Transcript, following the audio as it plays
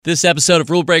This episode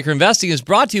of Rule Breaker Investing is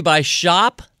brought to you by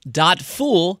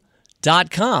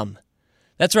shop.fool.com.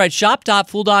 That's right,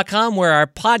 shop.fool.com, where our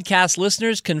podcast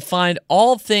listeners can find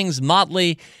all things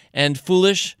motley and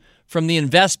foolish, from the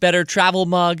Invest Better travel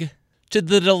mug to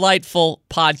the delightful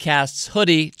podcasts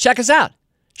hoodie. Check us out,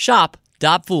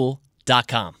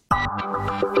 shop.fool.com.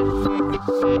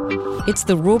 It's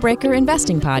the Rule Breaker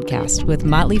Investing Podcast with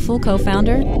Motley Fool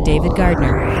co-founder David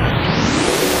Gardner.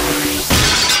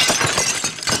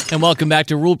 And welcome back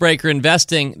to Rule Breaker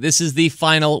Investing. This is the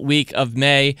final week of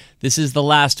May. This is the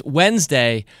last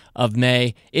Wednesday of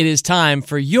May. It is time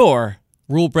for your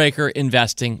Rule Breaker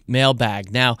Investing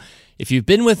mailbag. Now, if you've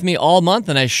been with me all month,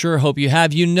 and I sure hope you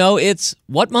have, you know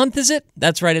what month is it?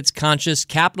 That's right, it's Conscious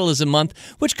Capitalism Month,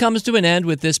 which comes to an end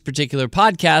with this particular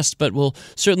podcast, but we'll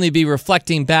certainly be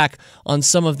reflecting back on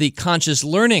some of the conscious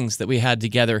learnings that we had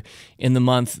together in the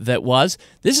month that was.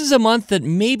 This is a month that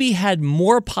maybe had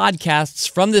more podcasts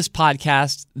from this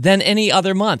podcast than any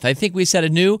other month. I think we set a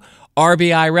new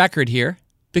RBI record here,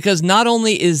 because not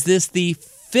only is this the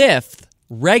fifth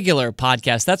regular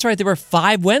podcast. That's right, there were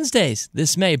 5 Wednesdays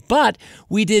this May, but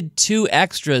we did 2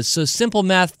 extras. So simple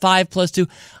math, 5 plus 2.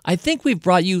 I think we've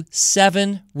brought you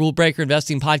 7 Rule Breaker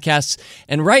Investing podcasts.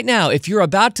 And right now, if you're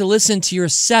about to listen to your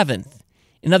 7th,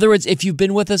 in other words, if you've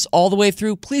been with us all the way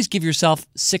through, please give yourself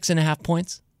 6.5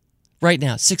 points. Right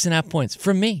now, 6.5 points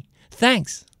from me.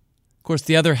 Thanks. Of course,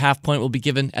 the other half point will be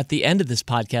given at the end of this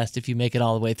podcast if you make it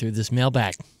all the way through this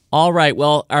mailbag. All right,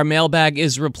 well, our mailbag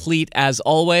is replete as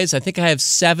always. I think I have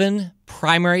 7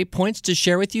 primary points to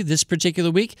share with you this particular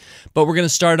week, but we're going to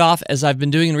start off, as I've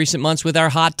been doing in recent months, with our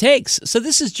hot takes. So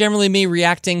this is generally me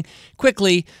reacting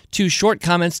quickly to short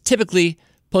comments, typically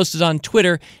posted on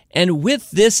Twitter. And with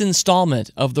this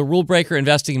installment of the Rule Breaker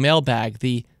Investing mailbag,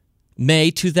 the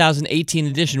May 2018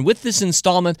 edition, with this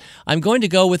installment, I'm going to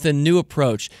go with a new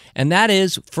approach. And that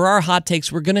is, for our hot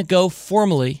takes, we're going to go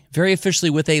formally, very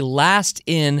officially, with a last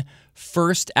in,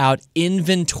 first out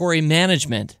inventory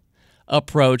management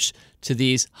approach to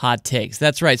these hot takes.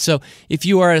 That's right. So if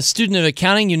you are a student of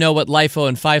accounting, you know what LIFO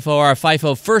and FIFO are.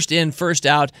 FIFO, first in, first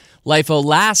out. LIFO,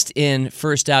 last in,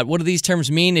 first out. What do these terms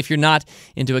mean if you're not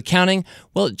into accounting?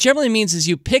 Well, it generally means as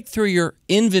you pick through your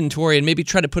inventory and maybe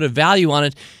try to put a value on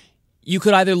it, you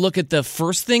could either look at the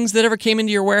first things that ever came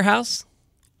into your warehouse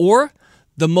or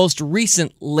the most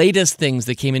recent, latest things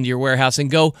that came into your warehouse and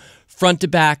go front to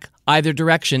back, either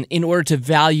direction, in order to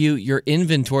value your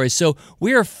inventory. So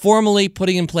we are formally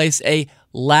putting in place a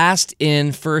last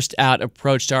in, first out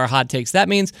approach to our hot takes. That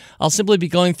means I'll simply be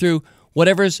going through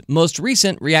whatever's most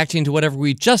recent, reacting to whatever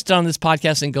we just done on this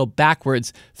podcast, and go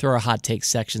backwards through our hot takes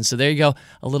section. So there you go,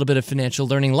 a little bit of financial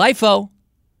learning. LIFO,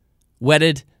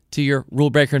 wedded to your Rule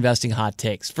Breaker Investing hot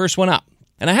takes. First one up.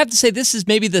 And I have to say, this is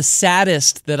maybe the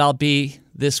saddest that I'll be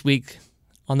this week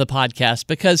on the podcast,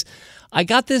 because I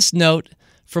got this note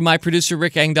from my producer,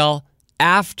 Rick Engdahl,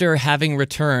 after having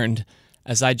returned,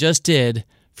 as I just did,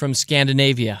 from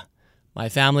Scandinavia. My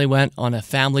family went on a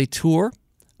family tour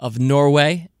of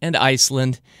Norway and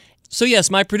Iceland. So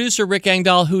yes, my producer, Rick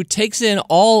Engdahl, who takes in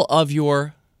all of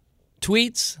your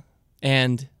tweets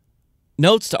and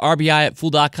notes to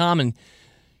RBI@fool.com and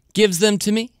gives them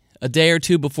to me a day or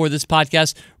two before this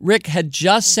podcast. Rick had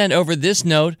just sent over this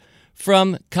note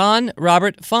from Con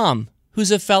Robert Pham,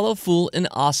 who's a fellow fool in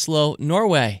Oslo,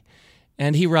 Norway.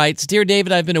 And he writes, "Dear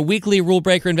David, I've been a weekly Rule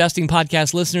Breaker Investing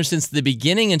podcast listener since the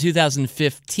beginning in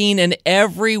 2015, and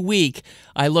every week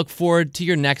I look forward to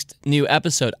your next new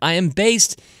episode. I am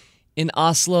based in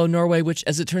Oslo, Norway, which,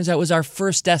 as it turns out, was our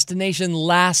first destination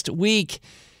last week."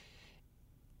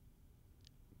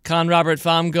 Con Robert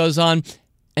Pham goes on,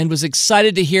 "And was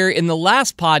excited to hear in the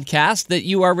last podcast that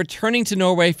you are returning to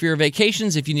Norway for your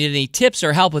vacations. If you need any tips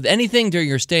or help with anything during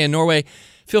your stay in Norway,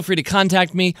 feel free to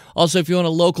contact me. Also, if you want a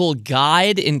local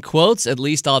guide, in quotes, at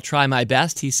least I'll try my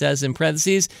best," he says in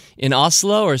parentheses, "in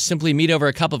Oslo, or simply meet over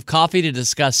a cup of coffee to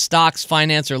discuss stocks,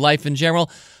 finance, or life in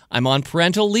general. I'm on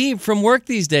parental leave from work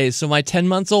these days, so my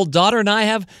 10-month-old daughter and I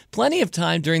have plenty of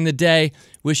time during the day.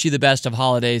 Wish you the best of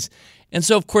holidays." And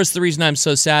so, of course, the reason I'm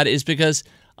so sad is because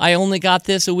I only got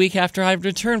this a week after I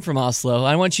returned from Oslo.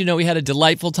 I want you to know we had a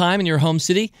delightful time in your home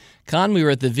city, Con. We were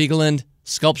at the Vigeland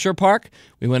Sculpture Park.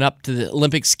 We went up to the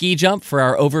Olympic ski jump for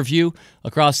our overview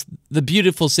across the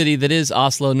beautiful city that is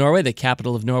Oslo, Norway, the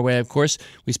capital of Norway, of course.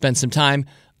 We spent some time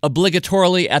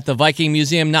obligatorily at the Viking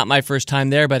Museum. Not my first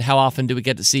time there, but how often do we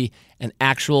get to see an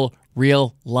actual,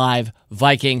 real, live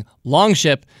Viking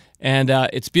longship? And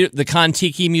it's beautiful. The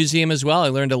Kon-Tiki Museum as well. I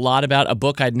learned a lot about a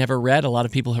book I'd never read. A lot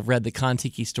of people have read the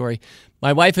Kon-Tiki story.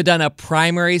 My wife had done a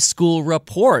primary school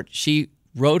report. She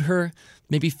wrote her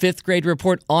maybe fifth grade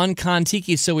report on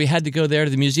Kon-Tiki, so we had to go there to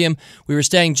the museum. We were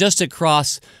staying just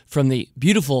across from the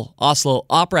beautiful Oslo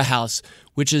Opera House,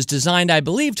 which is designed, I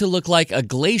believe, to look like a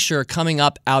glacier coming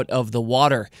up out of the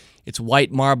water. It's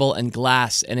white marble and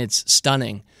glass, and it's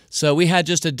stunning. So we had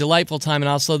just a delightful time in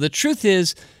Oslo. The truth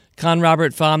is, Con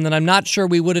Robert Pham, that I'm not sure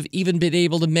we would have even been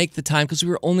able to make the time because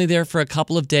we were only there for a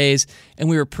couple of days and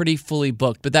we were pretty fully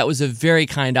booked. But that was a very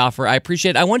kind offer. I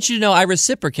appreciate it. I want you to know I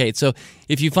reciprocate. So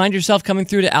if you find yourself coming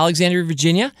through to Alexandria,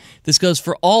 Virginia, this goes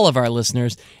for all of our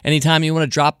listeners. Anytime you want to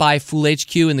drop by Fool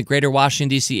HQ in the greater Washington,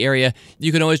 D.C. area,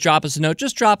 you can always drop us a note.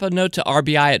 Just drop a note to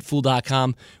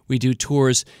rbi@fool.com. We do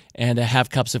tours and have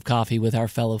cups of coffee with our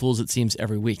fellow fools, it seems,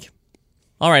 every week.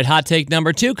 All right, hot take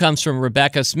number 2 comes from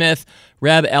Rebecca Smith,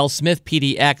 Reb L. Smith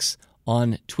PDX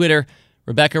on Twitter.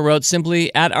 Rebecca wrote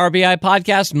simply at RBI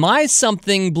Podcast, my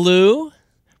something blue,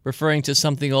 referring to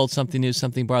something old, something new,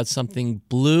 something borrowed, something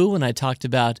blue. When I talked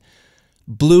about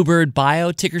Bluebird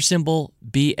Bio, ticker symbol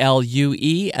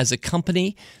BLUE, as a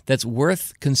company that's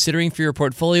worth considering for your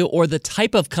portfolio, or the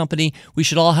type of company we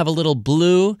should all have a little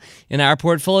blue in our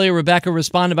portfolio, Rebecca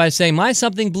responded by saying, my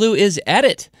something blue is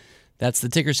Edit. That's the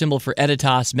ticker symbol for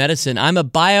Editas Medicine. I'm a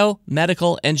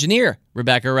biomedical engineer,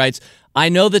 Rebecca writes. I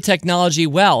know the technology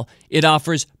well. It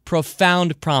offers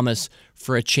profound promise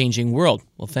for a changing world.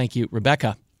 Well, thank you,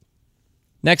 Rebecca.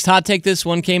 Next hot take, this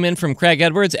one came in from Craig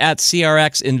Edwards at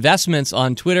CRX Investments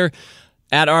on Twitter.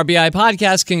 At RBI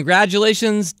Podcast,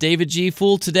 congratulations, David G.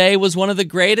 Fool. Today was one of the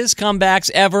greatest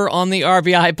comebacks ever on the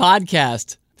RBI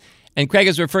Podcast. And Craig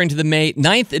is referring to the May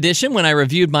 9th edition when I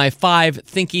reviewed my 5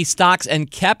 Thinky stocks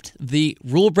and kept the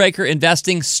rule breaker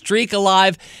investing streak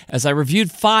alive. As I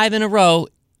reviewed 5 in a row,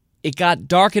 it got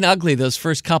dark and ugly those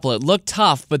first couple. It looked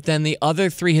tough, but then the other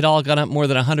 3 had all gone up more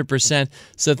than 100%.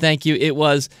 So thank you. It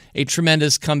was a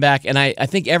tremendous comeback. And I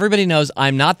think everybody knows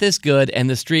I'm not this good, and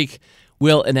the streak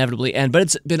will inevitably end. But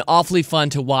it's been awfully fun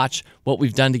to watch what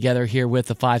we've done together here with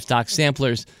the 5 stock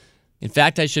samplers. In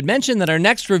fact, I should mention that our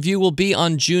next review will be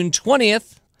on June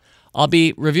 20th. I'll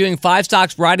be reviewing 5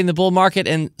 stocks riding the bull market,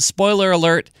 and spoiler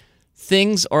alert,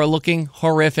 things are looking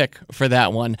horrific for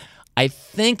that one. I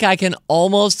think I can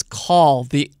almost call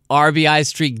the RBI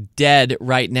streak dead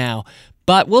right now,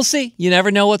 but we'll see. You never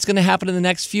know what's going to happen in the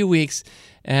next few weeks,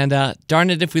 and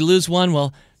darn it, if we lose one,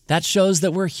 well, that shows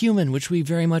that we're human, which we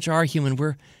very much are human.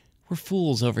 We're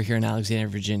fools over here in Alexandria,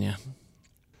 Virginia.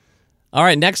 All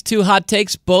right, next 2 hot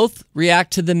takes both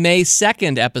react to the May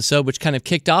 2nd episode, which kind of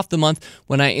kicked off the month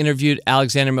when I interviewed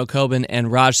Alexander Mokobin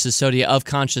and Raj Sisodia of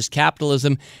Conscious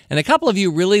Capitalism. And a couple of you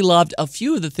really loved a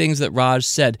few of the things that Raj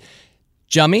said.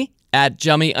 Jummy at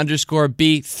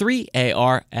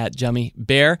Jummy_B3AR at Jummy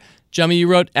Bear. Jummy, you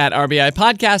wrote at RBI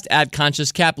Podcast at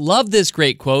Conscious Cap. Love this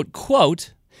great quote.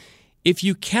 Quote, if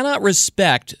you cannot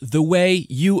respect the way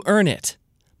you earn it,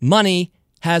 money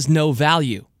has no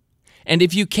value. And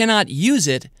if you cannot use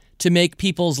it to make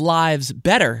people's lives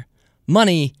better,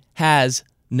 money has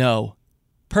no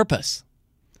purpose.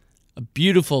 A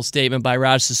beautiful statement by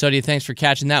Raj Sisodia. Thanks for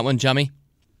catching that one, Jummy.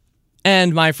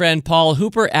 And my friend Paul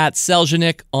Hooper at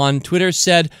Seljanik on Twitter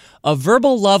said, a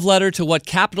verbal love letter to what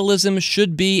capitalism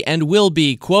should be and will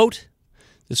be. Quote,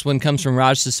 this one comes from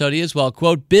Raj Sisodia as well.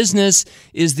 Quote, business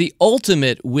is the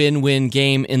ultimate win-win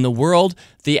game in the world.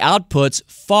 The outputs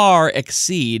far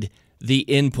exceed the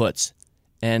inputs.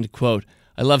 End quote.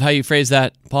 I love how you phrase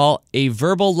that, Paul. A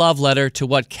verbal love letter to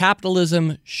what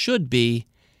capitalism should be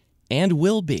and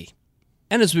will be.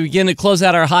 And as we begin to close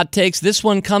out our hot takes, this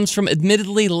one comes from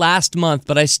admittedly last month,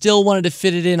 but I still wanted to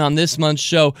fit it in on this month's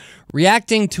show.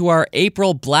 Reacting to our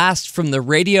April Blast from the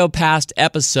Radio Past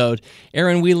episode,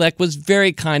 Aaron Wheelek was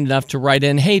very kind enough to write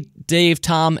in, hey, Dave,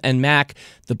 Tom, and Mac,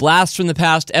 the Blast from the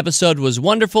Past episode was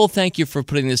wonderful. Thank you for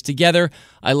putting this together.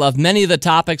 I love many of the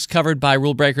topics covered by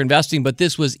Rule Breaker Investing, but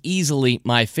this was easily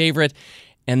my favorite.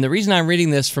 And the reason I'm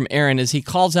reading this from Aaron is he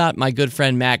calls out my good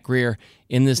friend Mac Greer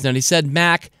in this note. He said,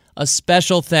 Mac, a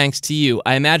special thanks to you.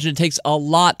 I imagine it takes a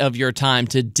lot of your time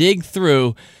to dig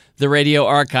through the radio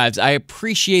archives. I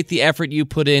appreciate the effort you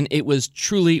put in. It was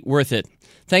truly worth it.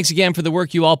 Thanks again for the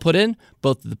work you all put in,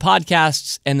 both the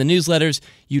podcasts and the newsletters.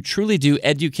 You truly do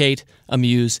educate,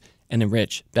 amuse, and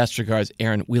enrich. Best regards,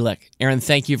 Aaron Wheelek. Aaron,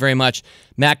 thank you very much.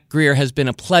 Mac Greer has been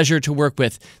a pleasure to work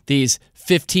with these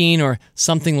 15 or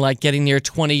something like getting near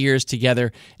 20 years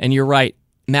together. And you're right,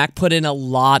 Mac put in a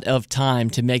lot of time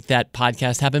to make that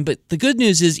podcast happen. But the good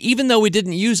news is, even though we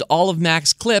didn't use all of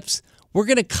Mac's clips, we're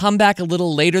going to come back a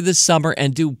little later this summer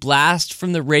and do Blast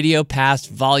from the Radio Past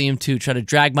Volume 2. Try to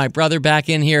drag my brother back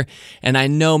in here. And I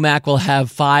know Mac will have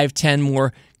 5-10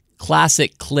 more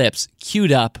classic clips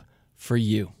queued up for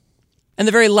you. And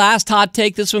the very last hot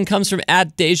take, this one comes from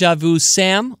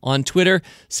 @DejaVuSam on Twitter.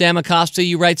 Sam Acosta,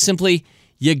 you write simply,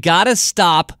 you gotta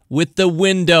stop with the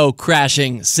window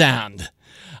crashing sound.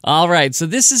 All right, so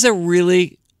this is a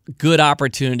really good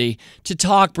opportunity to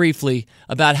talk briefly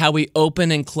about how we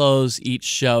open and close each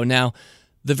show. Now,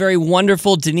 the very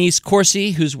wonderful Denise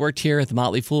Corsi, who's worked here at The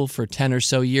Motley Fool for 10 or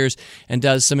so years and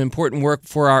does some important work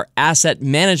for our asset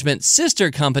management sister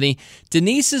company,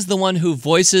 Denise is the one who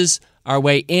voices our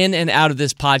way in and out of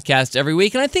this podcast every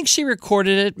week. And I think she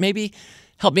recorded it, maybe,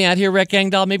 help me out here, Rick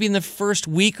Engdahl, maybe in the first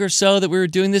week or so that we were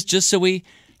doing this just so we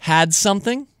had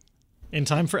something. In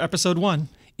time for episode 1.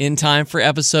 In time for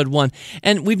episode 1.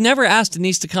 And we've never asked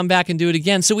Denise to come back and do it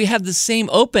again. So we have the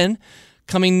same open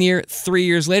coming near 3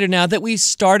 years later now that we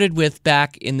started with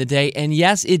back in the day. And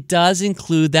yes, it does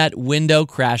include that window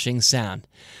crashing sound.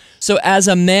 So as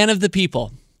a man of the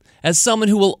people, as someone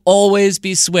who will always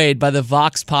be swayed by the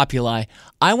Vox Populi,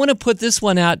 I want to put this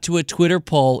one out to a Twitter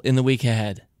poll in the week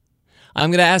ahead.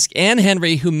 I'm going to ask Ann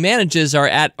Henry, who manages our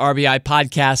 @RBI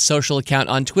Podcast social account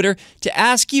on Twitter, to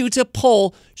ask you to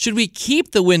poll, should we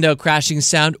keep the window crashing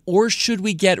sound or should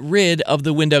we get rid of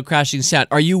the window crashing sound?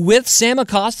 Are you with Sam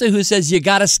Acosta, who says you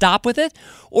got to stop with it?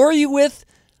 Or are you with,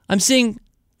 I'm seeing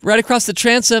right across the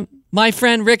transom, my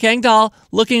friend Rick Engdahl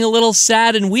looking a little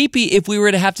sad and weepy if we were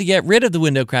to have to get rid of the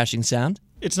window crashing sound?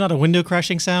 It's not a window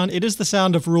crashing sound. It is the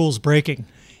sound of rules breaking.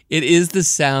 It is the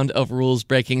sound of rules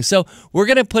breaking. So we're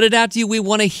going to put it out to you. We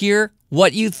want to hear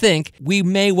what you think. We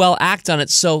may well act on it,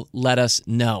 so let us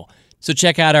know. So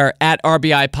check out our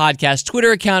 @RBI Podcast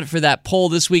Twitter account for that poll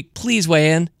this week. Please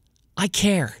weigh in. I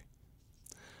care.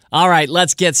 All right,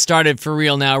 let's get started for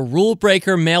real now. Rule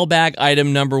breaker mailbag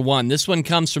item number 1. This one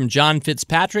comes from John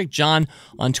Fitzpatrick. John,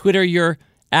 on Twitter, you're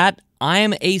 @I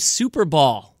am a Super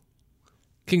Ball.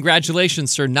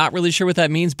 Congratulations, sir. Not really sure what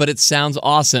that means, but it sounds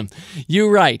awesome. You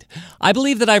write, I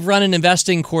believe that I've run an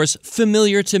investing course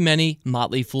familiar to many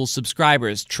Motley Fool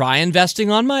subscribers. Try investing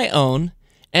on my own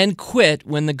and quit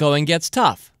when the going gets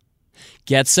tough.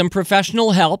 Get some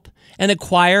professional help and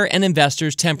acquire an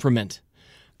investor's temperament.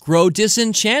 Grow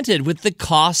disenchanted with the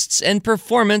costs and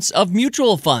performance of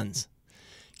mutual funds.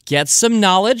 Get some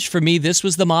knowledge. For me, this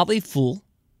was the Motley Fool.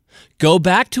 Go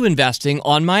back to investing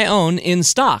on my own in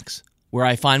stocks, where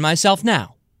I find myself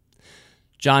now.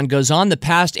 John goes on, the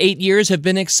past 8 years have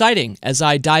been exciting as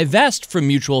I divest from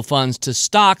mutual funds to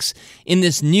stocks in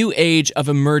this new age of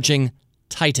emerging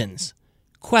titans.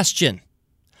 Question.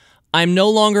 I'm no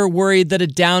longer worried that a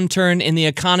downturn in the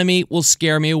economy will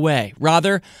scare me away.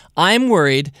 Rather, I'm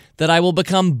worried that I will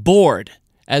become bored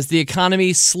as the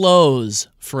economy slows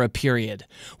for a period.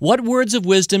 What words of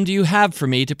wisdom do you have for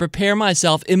me to prepare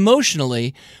myself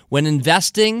emotionally when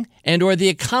investing and or the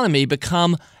economy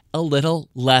become a little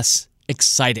less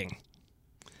exciting?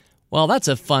 Well, that's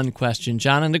a fun question,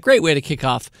 John, and a great way to kick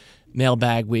off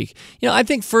Mailbag Week. I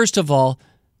think first of all,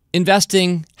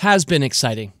 investing has been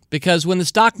exciting because when the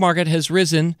stock market has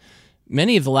risen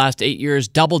many of the last 8 years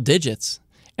double digits,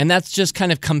 and that's just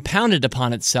kind of compounded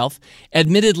upon itself,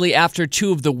 admittedly after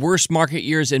 2 of the worst market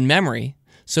years in memory.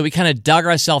 So we kind of dug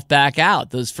ourselves back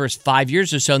out those first 5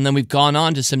 years or so, and then we've gone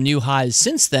on to some new highs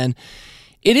since then.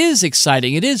 It is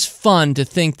exciting. It is fun to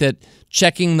think that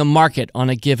checking the market on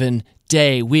a given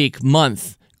day, week,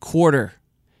 month, quarter,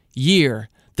 year,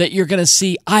 that you're going to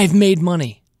see, I've made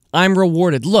money. I'm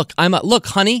rewarded. Look,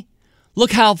 honey,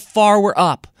 look how far we're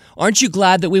up. Aren't you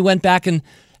glad that we went back and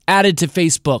added to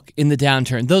Facebook in the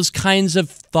downturn? Those kinds of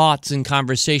thoughts and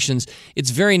conversations,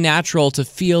 it's very natural to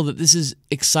feel that this is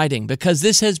exciting because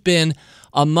this has been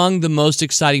among the most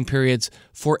exciting periods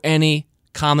for any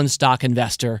common stock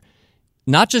investor,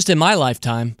 not just in my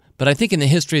lifetime, but I think in the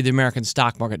history of the American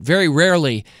stock market. Very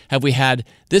rarely have we had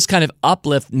this kind of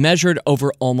uplift measured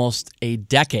over almost a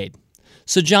decade.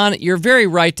 So, John, you're very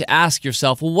right to ask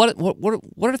yourself, well,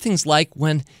 what are things like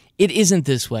when it isn't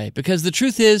this way? Because the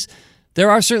truth is, there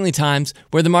are certainly times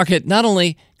where the market not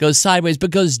only goes sideways,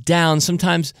 but goes down,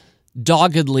 sometimes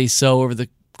doggedly so over the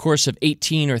course of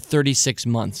 18 or 36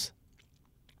 months.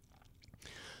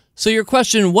 So your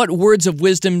question, what words of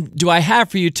wisdom do I have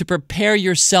for you to prepare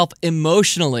yourself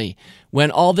emotionally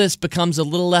when all this becomes a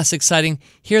little less exciting?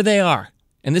 Here they are.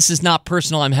 And this is not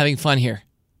personal. I'm having fun here.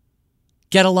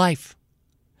 Get a life.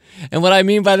 And what I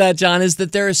mean by that, John, is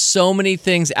that there are so many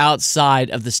things outside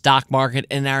of the stock market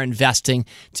and our investing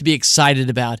to be excited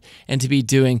about and to be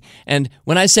doing. And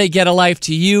when I say get a life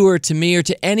to you or to me or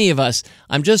to any of us,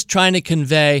 I'm just trying to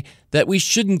convey that we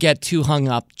shouldn't get too hung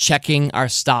up checking our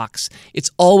stocks. It's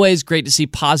always great to see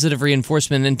positive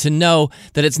reinforcement and to know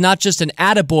that it's not just an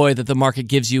attaboy that the market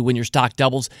gives you when your stock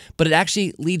doubles, but it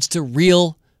actually leads to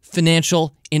real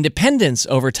financial independence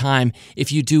over time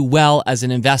if you do well as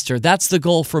an investor. That's the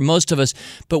goal for most of us.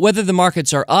 But whether the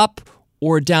markets are up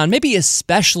or down, maybe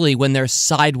especially when they're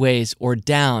sideways or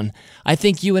down, I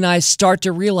think you and I start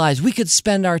to realize we could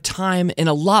spend our time in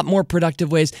a lot more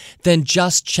productive ways than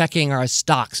just checking our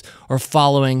stocks or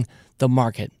following the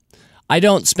market. I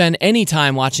don't spend any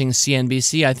time watching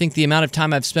CNBC. I think the amount of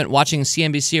time I've spent watching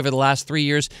CNBC over the last 3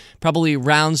 years probably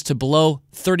rounds to below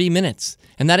 30 minutes.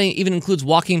 And that even includes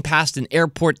walking past an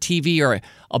airport TV or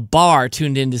a bar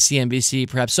tuned into CNBC,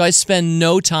 perhaps. So I spend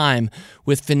no time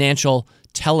with financial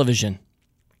television.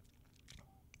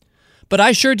 But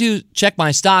I sure do check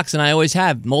my stocks, and I always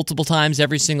have multiple times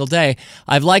every single day.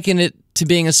 I've likened it to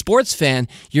being a sports fan.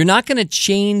 You're not going to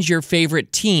change your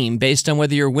favorite team based on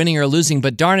whether you're winning or losing,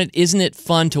 but darn it, isn't it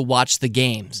fun to watch the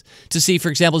games? To see, for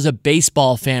example, as a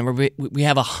baseball fan, where we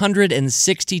have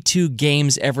 162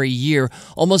 games every year,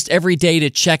 almost every day to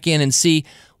check in and see,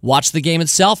 watch the game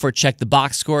itself or check the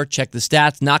box score, check the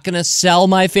stats. Not going to sell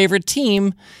my favorite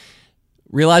team.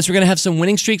 Realize we're going to have some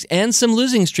winning streaks and some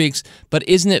losing streaks, but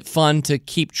isn't it fun to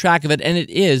keep track of it? And it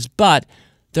is, but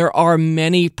there are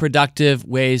many productive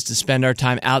ways to spend our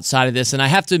time outside of this. And I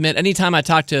have to admit, anytime I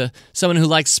talk to someone who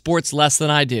likes sports less than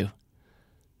I do,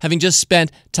 having just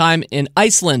spent time in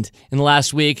Iceland in the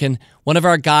last week, and one of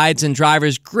our guides and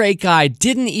drivers, great guy,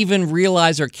 didn't even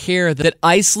realize or care that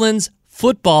Iceland's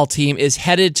football team is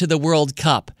headed to the World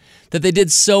Cup, that they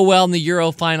did so well in the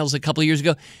Euro finals a couple of years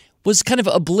ago, was kind of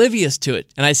oblivious to it.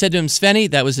 And I said to him, Svenny,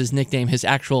 that was his nickname. His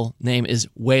actual name is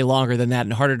way longer than that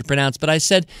and harder to pronounce. But I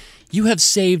said, you have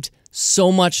saved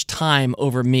so much time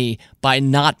over me by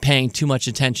not paying too much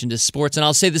attention to sports. And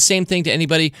I'll say the same thing to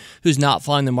anybody who's not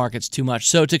following the markets too much.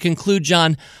 So to conclude,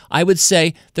 John, I would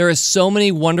say there are so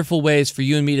many wonderful ways for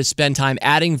you and me to spend time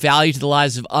adding value to the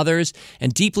lives of others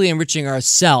and deeply enriching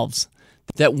ourselves,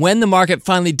 that when the market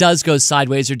finally does go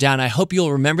sideways or down, I hope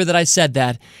you'll remember that I said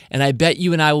that, and I bet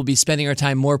you and I will be spending our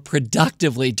time more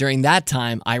productively during that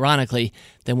time, ironically,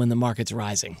 than when the market's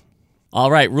rising. All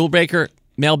right, Rule Breaker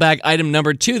mailbag item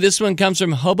number 2. This one comes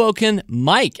from Hoboken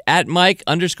Mike, at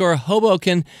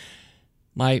Mike_Hoboken.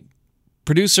 My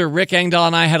producer Rick Engdahl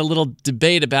and I had a little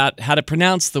debate about how to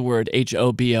pronounce the word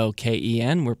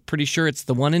Hoboken. We're pretty sure it's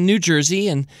the one in New Jersey,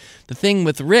 and the thing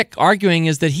with Rick arguing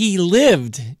is that he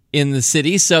lived in the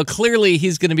city, so clearly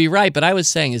he's going to be right. But I was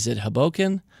saying, is it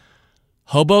Hoboken?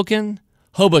 Hoboken?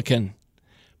 Hoboken.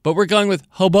 But we're going with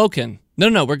Hoboken.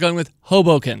 No, we're going with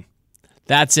Hoboken.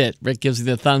 That's it. Rick gives you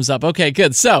the thumbs up. Okay,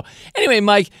 good. So anyway,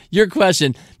 Mike, your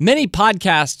question. Many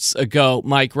podcasts ago,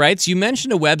 Mike writes, you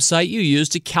mentioned a website you use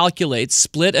to calculate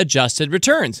split-adjusted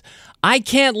returns. I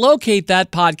can't locate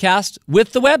that podcast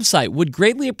with the website. Would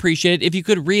greatly appreciate it if you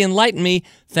could re-enlighten me.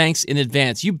 Thanks in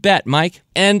advance. You bet, Mike.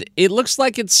 And it looks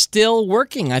like it's still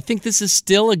working. I think this is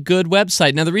still a good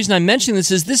website. Now, the reason I'm mentioning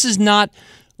this is not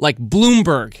like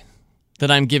Bloomberg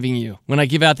that I'm giving you when I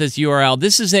give out this URL.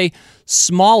 This is a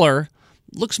smaller,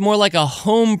 looks more like a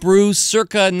homebrew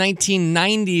circa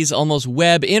 1990s almost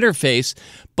web interface,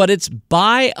 but it's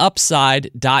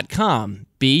buyupside.com.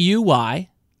 B-U-Y,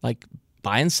 like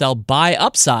buy and sell,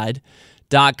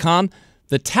 buyupside.com.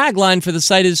 The tagline for the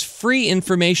site is free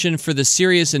information for the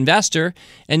serious investor.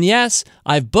 And yes,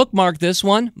 I've bookmarked this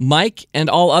one, Mike and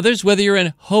all others, whether you're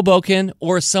in Hoboken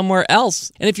or somewhere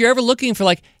else. And if you're ever looking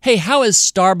for hey, how has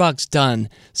Starbucks done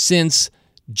since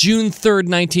June 3rd,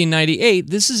 1998,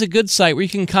 this is a good site where you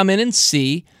can come in and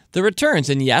see the returns.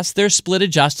 And yes, they're split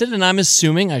adjusted, and I'm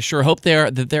assuming, I sure hope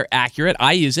that they're accurate.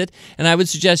 I use it, and I would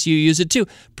suggest you use it too.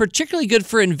 Particularly good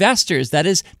for investors, that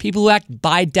is, people who act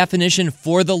by definition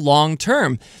for the long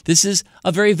term. This is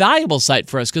a very valuable site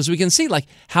for us because we can see,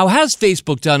 how has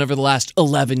Facebook done over the last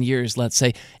 11 years, let's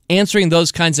say, answering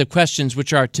those kinds of questions,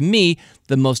 which are, to me,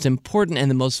 the most important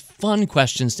and the most fun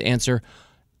questions to answer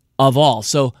of all.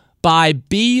 So, by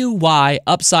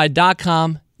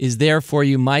buyupside.com is there for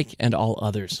you, Mike, and all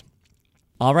others.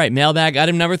 All right, mailbag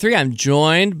item number 3. I'm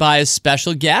joined by a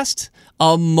special guest,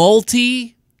 a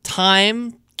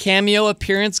multi-time cameo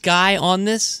appearance guy on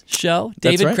this show,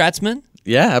 David Kretzmann.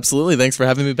 Yeah, absolutely. Thanks for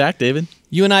having me back, David.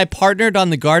 You and I partnered on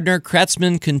the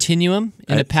Gardner-Kretzmann Continuum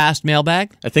in a past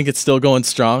mailbag. I think it's still going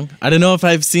strong. I don't know if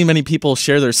I've seen many people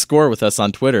share their score with us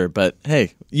on Twitter, but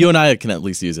hey, you and I can at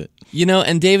least use it.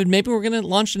 And David, maybe we're going to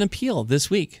launch an appeal this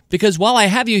week. Because while I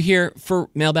have you here for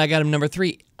mailbag item number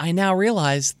 3, I now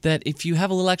realize that if you have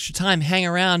a little extra time, hang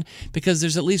around, because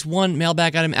there's at least one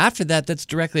mailbag item after that that's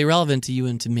directly relevant to you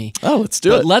and to me. Oh, let's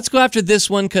do it. Let's go after this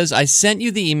one, because I sent you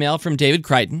the email from David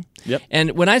Crichton. Yep.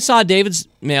 And when I saw David's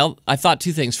mail, I thought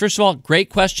 2 things. First of all, great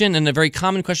question, and a very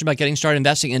common question about getting started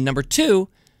investing. And number 2,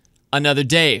 another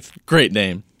Dave. Great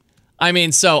name. I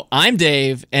mean, so I'm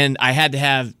Dave, and I had to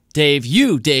have Dave,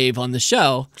 on the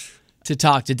show to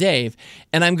talk to Dave.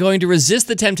 And I'm going to resist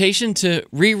the temptation to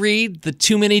reread the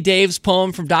Too Many Daves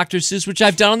poem from Dr. Seuss, which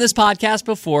I've done on this podcast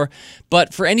before.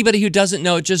 But for anybody who doesn't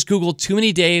know, just Google Too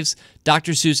Many Daves,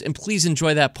 Dr. Seuss, and please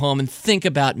enjoy that poem and think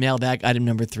about mailbag item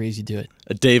number 3 as you do it.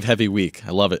 A Dave-heavy week.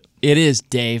 I love it. It is,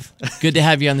 Dave. Good to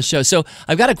have you on the show. So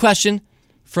I've got a question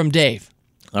from Dave.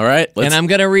 All right. And I'm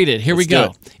going to read it. Here we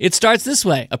go. It starts this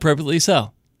way, appropriately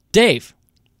so. Dave,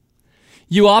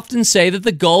 you often say that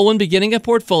the goal when beginning a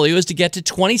portfolio is to get to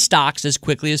 20 stocks as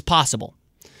quickly as possible.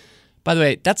 By the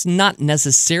way, that's not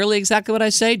necessarily exactly what I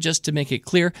say, just to make it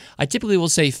clear. I typically will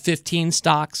say 15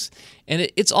 stocks, and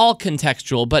it's all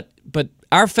contextual, but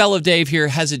our fellow Dave here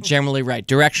has it generally right,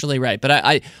 directionally right. But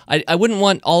I wouldn't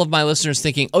want all of my listeners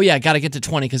thinking, oh yeah, I got to get to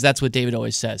 20, because that's what David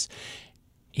always says.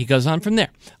 He goes on from there.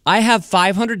 I have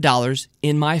 $500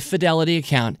 in my Fidelity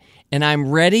account, and I'm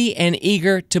ready and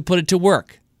eager to put it to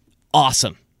work.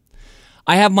 Awesome.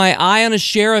 I have my eye on a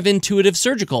share of Intuitive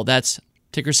Surgical. That's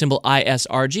ticker symbol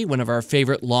ISRG, one of our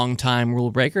favorite longtime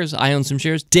rule breakers. I own some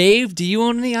shares. Dave, do you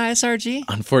own any ISRG?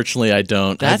 Unfortunately, I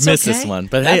don't. I've missed this one.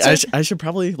 But hey, I should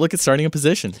probably look at starting a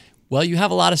position. Well, you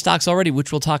have a lot of stocks already,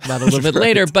 which we'll talk about a little bit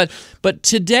later. But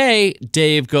today,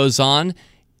 Dave goes on,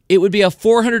 it would be a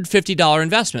 $450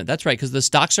 investment. That's right, because the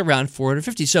stock's around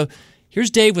 $450. So here's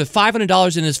Dave with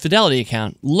 $500 in his Fidelity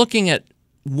account, looking at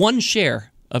one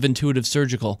share of Intuitive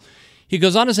Surgical. He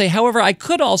goes on to say, however, I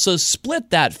could also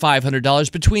split that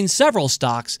 $500 between several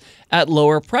stocks at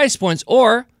lower price points,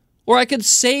 or I could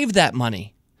save that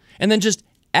money and then just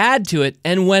add to it,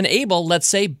 and when able, let's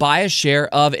say, buy a share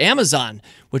of Amazon,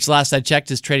 which last I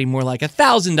checked is trading more like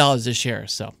 $1,000 a share.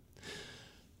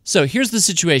 So here's the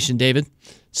situation, David.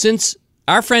 Since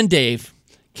our friend Dave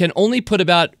can only put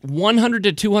about $100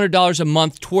 to $200 a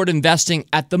month toward investing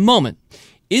at the moment,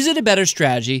 is it a better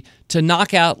strategy to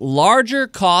knock out larger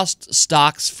cost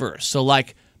stocks first? So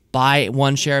like buy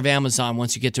one share of Amazon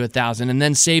once you get to 1,000 and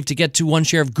then save to get to one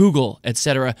share of Google,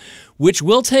 etc., which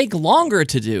will take longer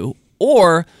to do?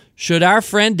 Or should our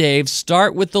friend Dave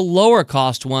start with the lower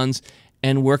cost ones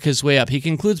and work his way up? He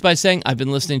concludes by saying, I've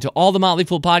been listening to all the Motley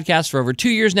Fool podcasts for over 2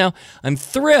 years now. I'm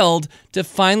thrilled to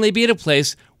finally be at a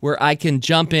place where I can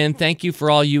jump in. Thank you for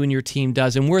all you and your team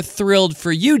does. And we're thrilled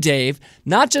for you, Dave,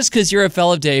 not just because you're a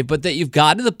fellow Dave, but that you've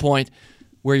gotten to the point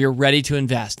where you're ready to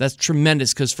invest. That's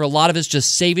tremendous, because for a lot of us,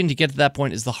 just saving to get to that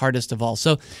point is the hardest of all.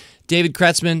 So, David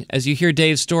Kretzmann, as you hear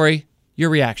Dave's story, your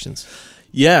reactions.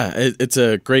 Yeah, it's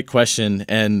a great question,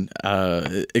 and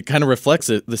it kind of reflects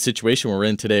the situation we're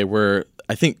in today, where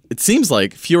I think it seems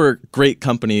like fewer great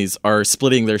companies are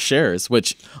splitting their shares,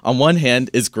 which on one hand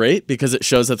is great because it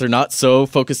shows that they're not so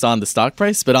focused on the stock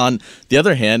price. But on the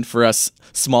other hand, for us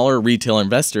smaller retail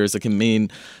investors, it can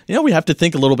mean, we have to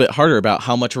think a little bit harder about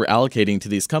how much we're allocating to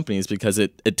these companies, because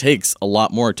it takes a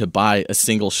lot more to buy a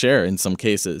single share in some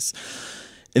cases.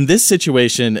 In this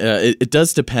situation, it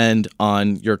does depend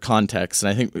on your context. And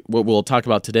I think what we'll talk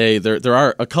about today, there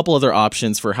are a couple other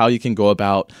options for how you can go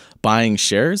about buying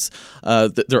shares.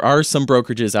 There are some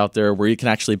brokerages out there where you can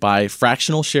actually buy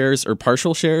fractional shares or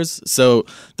partial shares. So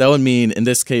that would mean, in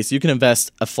this case, you can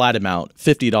invest a flat amount,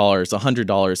 $50, $100,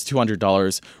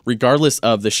 $200, regardless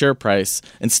of the share price,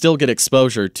 and still get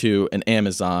exposure to an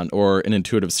Amazon or an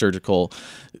Intuitive Surgical,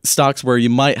 stocks where you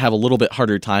might have a little bit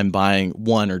harder time buying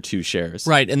one or two shares.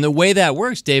 Right. And the way that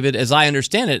works, David, as I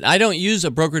understand it, I don't use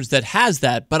a brokerage that has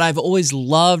that, but I've always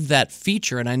loved that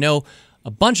feature. And I know a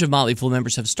bunch of Motley Fool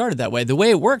members have started that way. The way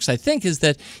it works, I think, is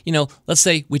that, let's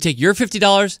say we take your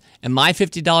 $50 and my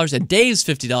 $50 and Dave's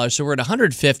 $50, so we're at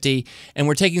 $150, and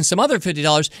we're taking some other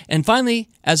 $50, and finally,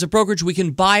 as a brokerage, we can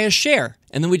buy a share.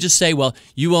 And then we just say, well,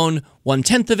 you own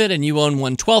 1/10 of it and you own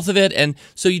 1/12 of it, and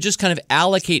so you just kind of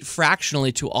allocate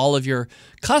fractionally to all of your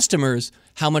customers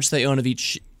how much they own of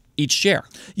each share.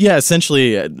 Yeah,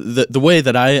 essentially, the way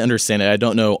that I understand it, I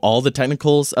don't know all the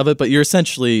technicals of it, but you're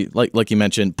essentially, like you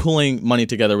mentioned, pooling money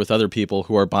together with other people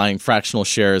who are buying fractional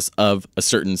shares of a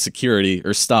certain security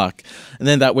or stock, and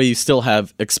then that way you still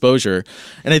have exposure.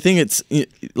 And I think it's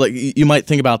like, you might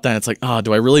think about that. It's like,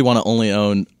 do I really want to only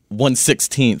own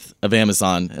 1/16 of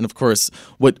Amazon? And of course,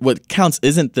 what counts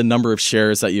isn't the number of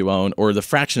shares that you own or the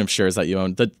fraction of shares that you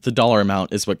own. The dollar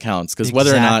amount is what counts, because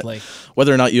whether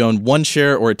or not you own one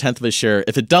share or 1/10 of a share,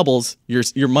 if it doubles,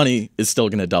 your money is still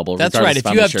going to double. That's right. If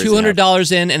you have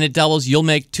 $200 in and it doubles, you'll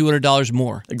make $200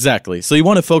 more. Exactly. So you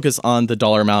want to focus on the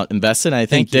dollar amount invested. And I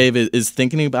think Dave is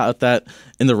thinking about that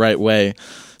in the right way.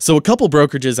 So a couple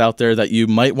brokerages out there that you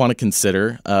might want to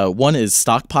consider. One is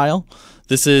Stockpile.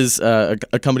 This is a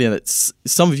company that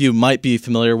some of you might be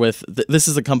familiar with. This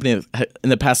is a company that in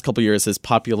the past couple of years has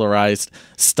popularized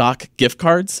stock gift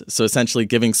cards. So essentially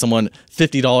giving someone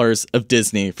 $50 of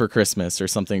Disney for Christmas or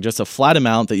something, just a flat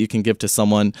amount that you can give to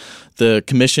someone. The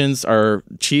commissions are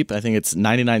cheap. I think it's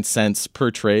 99 cents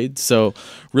per trade. So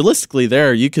realistically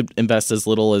there, you could invest as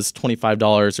little as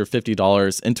 $25 or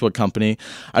 $50 into a company.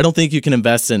 I don't think you can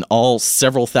invest in all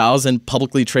several thousand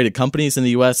publicly traded companies in the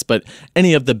U.S., but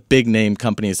any of the big name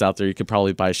companies out there, you could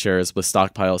probably buy shares with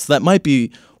stockpiles. So that might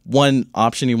be one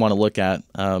option you want to look at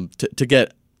to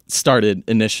get started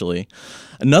initially.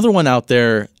 Another one out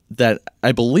there that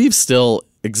I believe still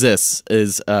exists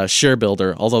is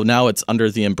ShareBuilder, although now it's under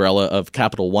the umbrella of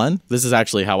Capital One. This is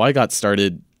actually how I got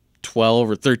started 12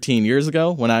 or 13 years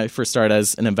ago when I first started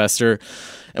as an investor.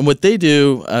 And what they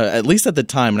do, at least at the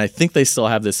time, and I think they still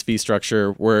have this fee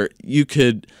structure where you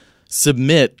could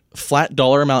submit flat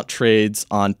dollar amount trades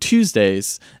on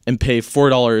Tuesdays and pay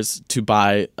 $4 to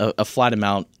buy a flat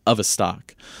amount of a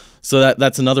stock. So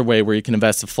that's another way where you can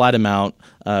invest a flat amount,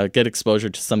 get exposure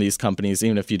to some of these companies,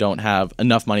 even if you don't have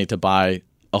enough money to buy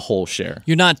a whole share.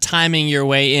 You're not timing your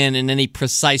way in any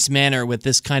precise manner with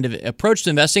this kind of approach to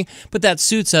investing, but that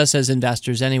suits us as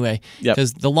investors anyway,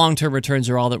 because the long-term returns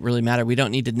are all that really matter. We don't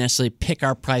need to necessarily pick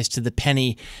our price to the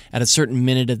penny at a certain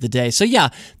minute of the day. So yeah,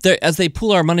 as they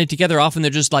pool our money together, often they're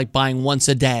just like buying once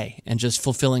a day and just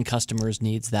fulfilling customers'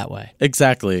 needs that way.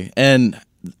 Exactly. And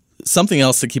something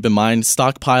else to keep in mind,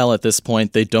 Stockpile at this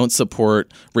point, they don't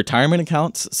support retirement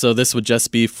accounts. So this would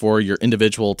just be for your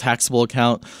individual taxable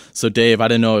account. So Dave, I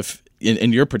don't know if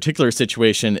in your particular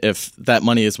situation, if that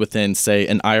money is within, say,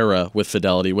 an IRA with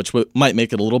Fidelity, which might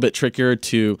make it a little bit trickier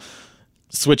to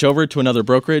switch over to another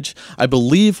brokerage. I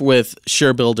believe with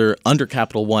ShareBuilder under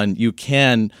Capital One, you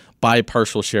can buy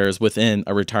partial shares within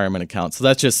a retirement account. So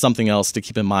that's just something else to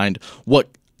keep in mind. What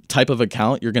type of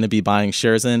account you're going to be buying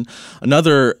shares in.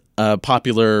 Another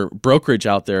popular brokerage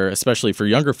out there, especially for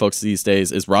younger folks these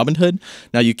days, is Robinhood.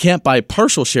 Now, you can't buy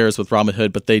partial shares with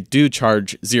Robinhood, but they do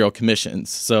charge zero commissions.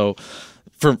 So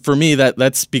for me,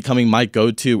 that's becoming my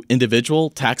go-to individual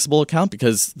taxable account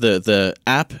because the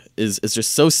app is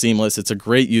just so seamless. It's a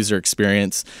great user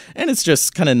experience, and it's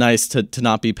just kind of nice to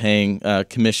not be paying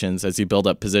commissions as you build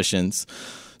up positions.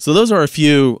 So those are a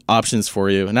few options for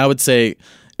you. And I would say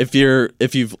if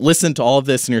you've listened to all of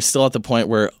this and you're still at the point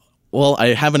where, well, I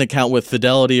have an account with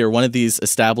Fidelity or one of these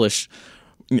established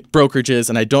brokerages,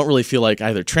 and I don't really feel like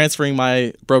either transferring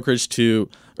my brokerage to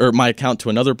or my account to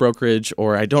another brokerage,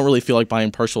 or I don't really feel like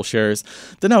buying partial shares,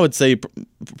 then I would say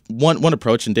one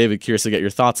approach, and David, curious to get your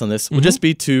thoughts on this, would just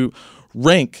be to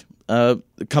rank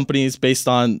companies based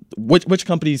on which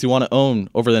companies you want to own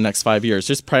over the next 5 years.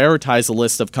 Just prioritize a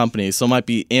list of companies. So it might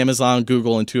be Amazon,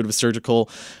 Google, Intuitive Surgical.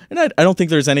 And I don't think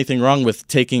there's anything wrong with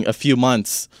taking a few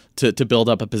months to build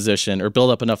up a position or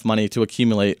build up enough money to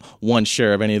accumulate one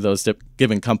share of any of those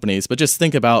given companies. But just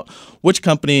think about which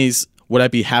companies would I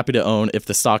be happy to own if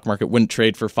the stock market wouldn't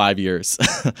trade for 5 years?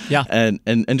 Yeah.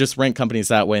 and just rank companies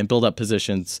that way and build up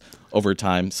positions over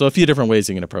time. So a few different ways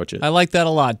you can approach it. I like that a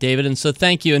lot, David. And so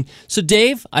thank you. And so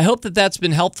Dave, I hope that that's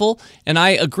been helpful. And I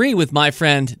agree with my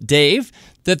friend Dave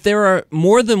that there are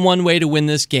more than one way to win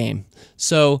this game.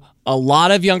 So a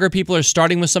lot of younger people are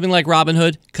starting with something like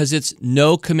Robinhood because it's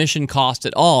no commission cost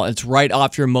at all. It's right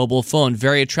off your mobile phone.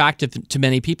 Very attractive to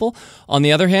many people. On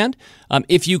the other hand,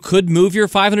 if you could move your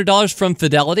 $500 from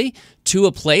Fidelity to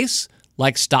a place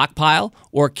like Stockpile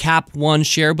or Cap One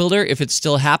ShareBuilder, if it's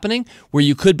still happening, where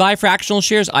you could buy fractional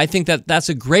shares, I think that that's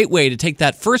a great way to take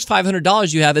that first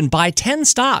 $500 you have and buy 10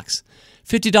 stocks.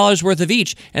 $50 worth of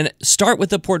each, and start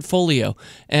with a portfolio.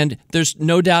 And there's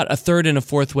no doubt a third and a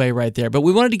fourth way right there. But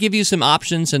we wanted to give you some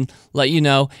options and let you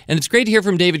know. And it's great to hear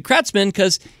from David Kretzmann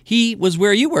because he was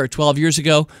where you were 12 years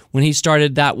ago when he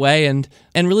started that way. And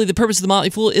really the purpose of The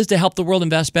Motley Fool is to help the world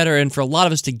invest better and for a lot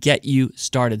of us to get you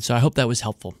started. So I hope that was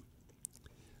helpful.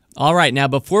 All right, now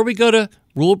before we go to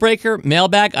Rule Breaker,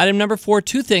 Mailbag, item number 4,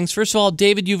 two things. First of all,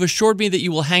 David, you've assured me that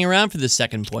you will hang around for this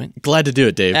second point. Glad to do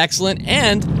it, Dave. Excellent.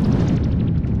 And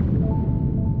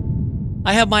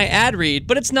I have my ad read,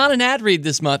 but it's not an ad read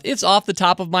this month. It's off the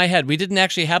top of my head. We didn't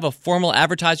actually have a formal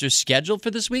advertiser scheduled for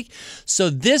this week.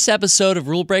 So this episode of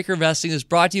Rule Breaker Investing is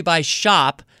brought to you by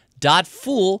shop.fool.com.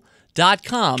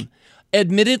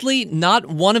 Admittedly, not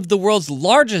one of the world's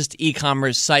largest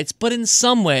e-commerce sites, but in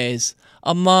some ways,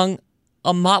 among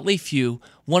a motley few,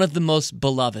 one of the most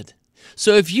beloved.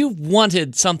 So if you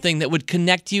wanted something that would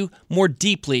connect you more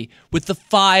deeply with the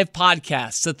 5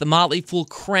 podcasts that The Motley Fool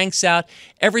cranks out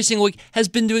every single week, has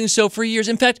been doing so for years.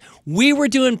 In fact, we were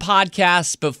doing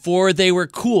podcasts before they were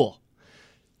cool.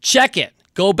 Check it.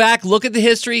 Go back, look at the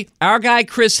history. Our guy,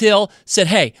 Chris Hill, said,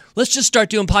 hey, let's just start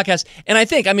doing podcasts. And I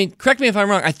think, correct me if I'm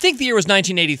wrong, I think the year was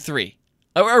 1983.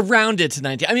 Around it to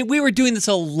 90. We were doing this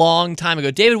a long time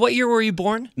ago. David, what year were you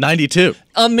born? 92.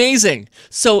 Amazing.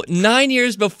 So 9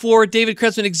 years before David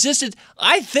Kretzmann existed,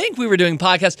 I think we were doing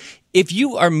podcasts. If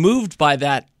you are moved by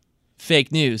that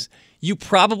fake news, you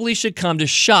probably should come to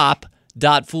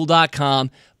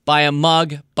shop.fool.com, buy a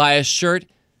mug, buy a shirt,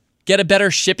 get a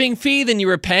better shipping fee than you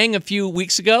were paying a few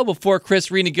weeks ago before Chris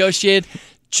renegotiated.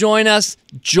 Join us,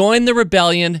 join the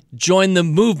rebellion, join the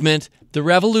movement, the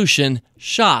revolution.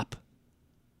 Shop.fool.com.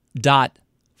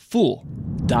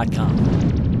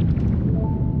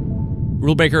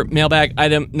 Rule Breaker Mailbag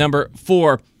item number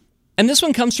 4. And this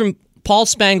one comes from Paul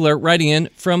Spangler writing in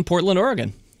from Portland,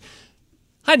 Oregon.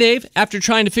 Hi, Dave. After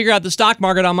trying to figure out the stock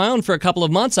market on my own for a couple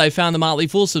of months, I found the Motley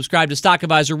Fool subscribed to Stock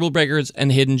Advisor, Rule Breakers,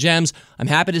 and Hidden Gems. I'm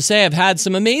happy to say I've had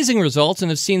some amazing results and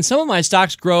have seen some of my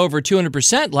stocks grow over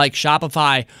 200%, like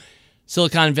Shopify,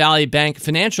 Silicon Valley Bank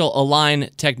Financial, Align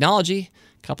Technology,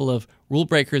 a couple of Rule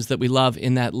Breakers that we love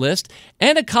in that list,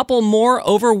 and a couple more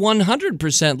over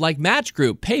 100%, like Match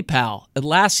Group, PayPal,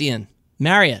 Atlassian,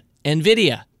 Marriott,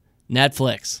 NVIDIA,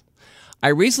 Netflix. I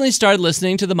recently started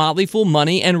listening to the Motley Fool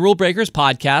Money and Rule Breakers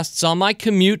podcasts on my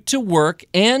commute to work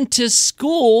and to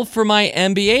school for my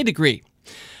MBA degree.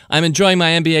 I'm enjoying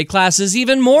my MBA classes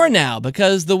even more now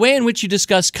because the way in which you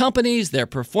discuss companies, their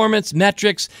performance,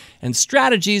 metrics, and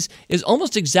strategies is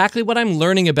almost exactly what I'm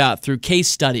learning about through case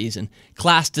studies and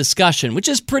class discussion, which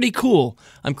is pretty cool.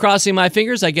 I'm crossing my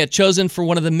fingers I get chosen for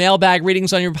one of the mailbag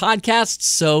readings on your podcasts,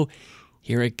 so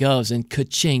here it goes. And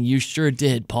ka-ching, you sure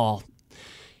did, Paul.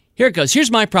 Here it goes. Here's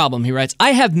my problem, he writes.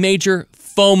 I have major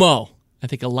FOMO. I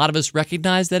think a lot of us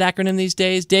recognize that acronym these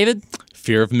days. David?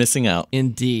 Fear of missing out.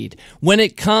 Indeed. When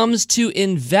it comes to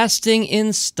investing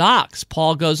in stocks,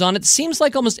 Paul goes on, it seems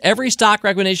like almost every stock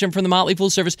recommendation from the Motley Fool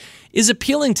service is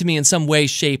appealing to me in some way,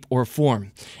 shape, or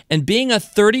form. And being a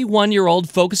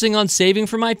 31-year-old focusing on saving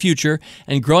for my future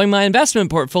and growing my investment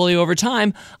portfolio over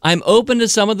time, I'm open to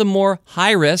some of the more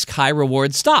high-risk,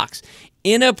 high-reward stocks.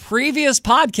 In a previous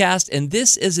podcast, and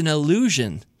this is an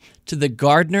allusion to the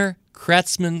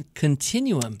Gardner-Kretzmann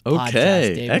Continuum podcast,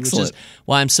 David, excellent. Which is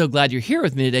why I'm so glad you're here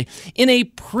with me today. In a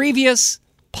previous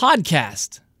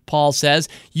podcast, Paul says,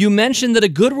 you mentioned that a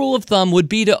good rule of thumb would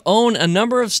be to own a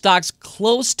number of stocks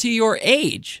close to your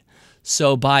age.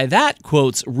 So by that,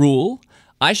 quotes, rule,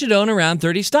 I should own around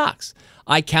 30 stocks.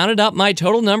 I counted up my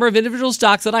total number of individual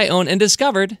stocks that I own and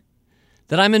discovered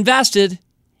that I'm invested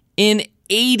in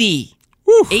 80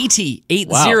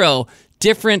 Wow.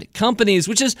 different companies,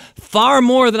 which is far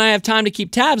more than I have time to keep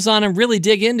tabs on and really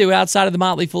dig into outside of the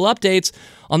Motley Fool updates.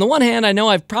 On the one hand, I know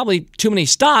I've probably too many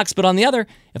stocks, but on the other,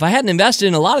 if I hadn't invested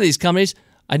in a lot of these companies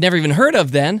I'd never even heard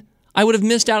of then, I would have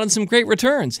missed out on some great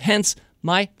returns. Hence,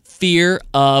 my fear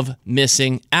of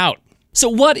missing out. So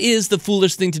what is the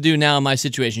foolish thing to do now in my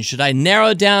situation? Should I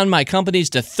narrow down my companies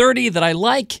to 30 that I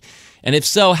like? And if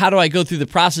so, how do I go through the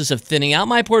process of thinning out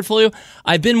my portfolio?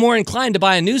 I've been more inclined to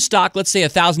buy a new stock, let's say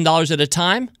 $1,000 at a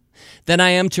time, than I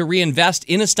am to reinvest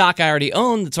in a stock I already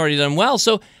own that's already done well.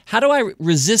 So how do I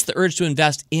resist the urge to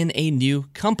invest in a new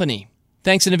company?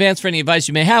 Thanks in advance for any advice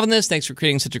you may have on this. Thanks for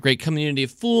creating such a great community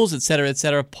of fools,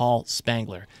 etc., Paul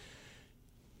Spangler.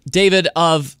 David,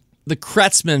 of the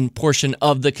Kretzmann portion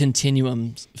of the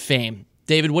Continuum fame.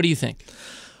 David, what do you think?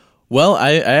 Well,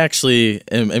 I actually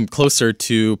am closer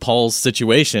to Paul's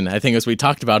situation. I think as we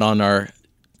talked about on our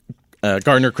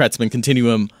Gardner-Kretzmann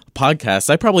Continuum podcast,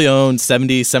 I probably own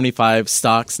 70, 75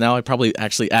 stocks now. I probably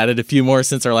actually added a few more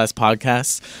since our last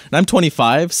podcast. And I'm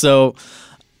 25, so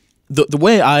the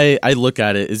way I look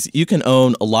at it is you can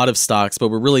own a lot of stocks, but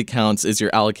what really counts is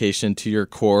your allocation to your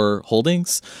core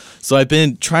holdings. So I've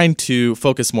been trying to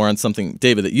focus more on something,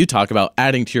 David, that you talk about,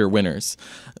 adding to your winners.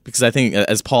 Because I think,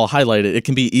 as Paul highlighted, it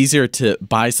can be easier to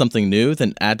buy something new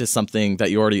than add to something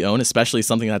that you already own, especially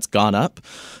something that's gone up.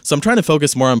 So I'm trying to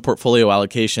focus more on portfolio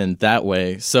allocation that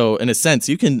way. So in a sense,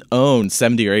 you can own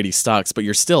 70 or 80 stocks, but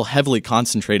you're still heavily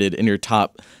concentrated in your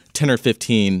top 10 or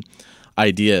 15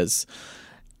 ideas.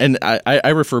 And I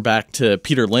refer back to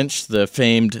Peter Lynch, the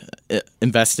famed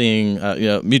investing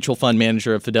mutual fund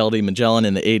manager of Fidelity Magellan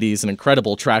in the 80s, an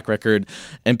incredible track record.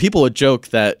 And people would joke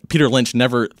that Peter Lynch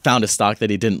never found a stock that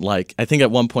he didn't like. I think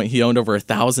at one point he owned over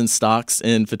 1,000 stocks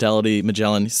in Fidelity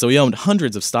Magellan. So he owned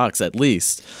hundreds of stocks at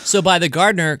least. So by the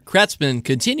Gardner-Kretzmann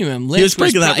Continuum, Lynch he was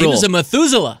breaking that rule. He was a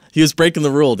Methuselah. He was breaking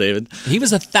the rule, David. He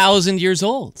was 1,000 years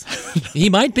old. He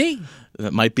might be.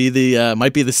 That might be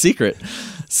the secret.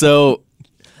 So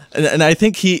And I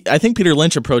think Peter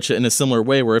Lynch approached it in a similar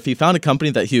way, where if he found a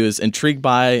company that he was intrigued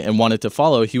by and wanted to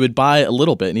follow, he would buy a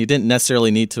little bit, and he didn't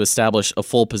necessarily need to establish a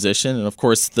full position. And of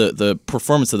course, the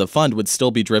performance of the fund would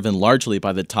still be driven largely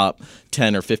by the top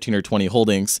 10 or 15 or 20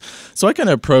 holdings. So I kind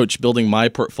of approach building my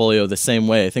portfolio the same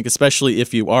way. I think especially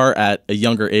if you are at a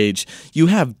younger age, you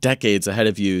have decades ahead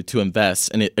of you to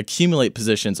invest and accumulate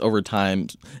positions over time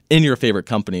in your favorite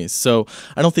companies. So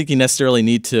I don't think you necessarily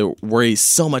need to worry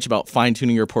so much about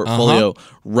fine-tuning your portfolio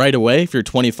right away if you're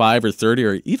 25 or 30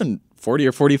 or even 40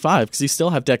 or 45, because you still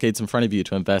have decades in front of you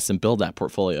to invest and build that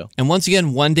portfolio. And once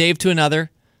again, one Dave to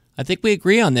another, I think we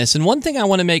agree on this. And one thing I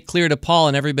want to make clear to Paul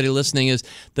and everybody listening is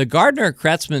the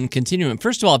Gardner-Kretzmann Continuum.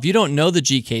 First of all, if you don't know the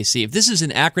GKC, if this is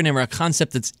an acronym or a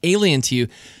concept that's alien to you,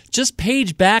 just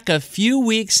page back a few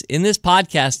weeks in this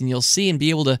podcast and you'll see and be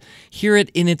able to hear it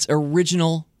in its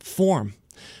original form.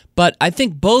 But I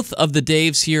think both of the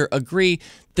Daves here agree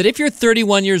that if you're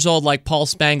 31 years old like Paul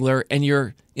Spangler and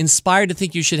you're inspired to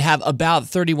think you should have about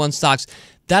 31 stocks,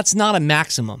 that's not a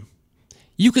maximum.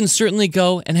 You can certainly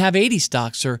go and have 80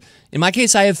 stocks, or in my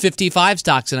case, I have 55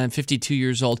 stocks and I'm 52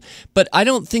 years old. But I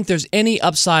don't think there's any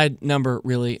upside number,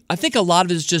 really. I think a lot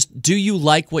of it is just, do you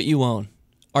like what you own?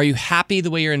 Are you happy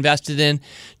the way you're invested in?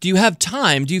 Do you have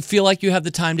time? Do you feel like you have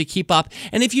the time to keep up?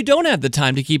 And if you don't have the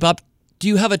time to keep up, do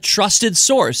you have a trusted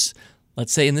source?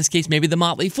 Let's say in this case, maybe the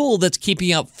Motley Fool that's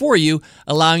keeping up for you,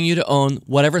 allowing you to own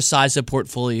whatever size of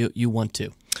portfolio you want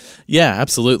to. Yeah,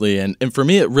 absolutely. And for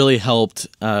me, it really helped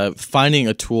finding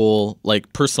a tool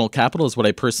like Personal Capital is what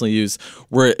I personally use,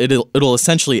 where it'll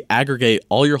essentially aggregate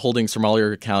all your holdings from all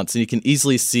your accounts, and you can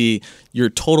easily see your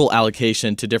total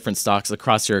allocation to different stocks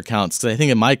across your accounts. Because I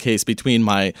think in my case, between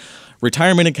my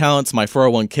retirement accounts, my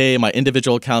 401k, my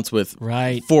individual accounts with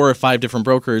 4 or 5 different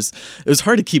brokers, it was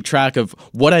hard to keep track of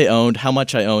what I owned, how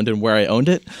much I owned, and where I owned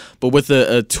it. But with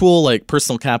a tool like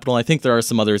Personal Capital, I think there are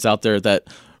some others out there that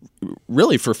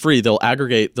really for free, they'll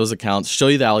aggregate those accounts, show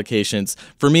you the allocations.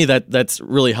 For me, that's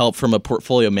really helped from a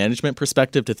portfolio management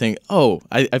perspective to think,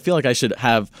 I feel like I should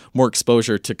have more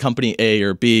exposure to company A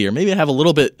or B, or maybe I have a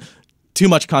little bit too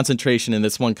much concentration in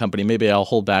this one company. Maybe I'll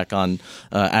hold back on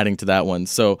adding to that one.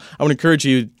 So I would encourage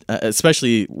you,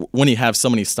 especially when you have so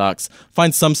many stocks,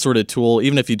 find some sort of tool,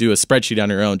 even if you do a spreadsheet on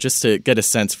your own, just to get a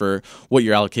sense for what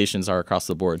your allocations are across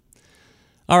the board.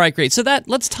 All right, great. So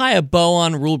let's tie a bow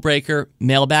on Rule Breaker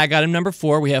Mailbag item number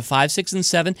 4. We have 5, 6, and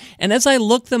 7. And as I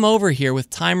look them over here with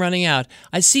time running out,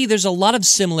 I see there's a lot of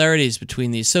similarities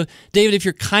between these. So, David, if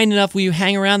you're kind enough, will you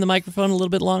hang around the microphone a little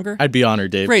bit longer? I'd be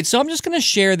honored, Dave. Great. So I'm just going to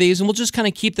share these, and we'll just kind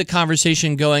of keep the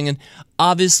conversation going. And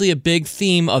obviously, a big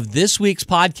theme of this week's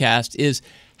podcast is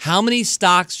how many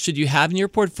stocks should you have in your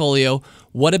portfolio?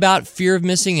 What about fear of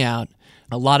missing out?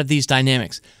 A lot of these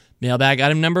dynamics. Mailbag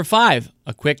item number 5,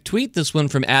 a quick tweet. This one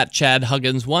from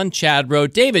 @ChadHuggins1. Chad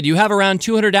wrote, David, you have around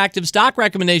 200 active stock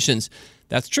recommendations.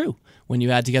 That's true. When you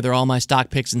add together all my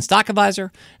stock picks in Stock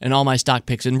Advisor and all my stock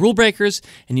picks in Rule Breakers,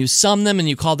 and you sum them and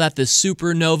you call that the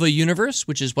Supernova universe,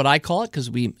 which is what I call it because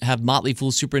we have Motley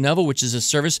Fool Supernova, which is a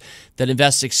service that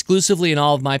invests exclusively in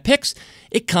all of my picks,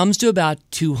 it comes to about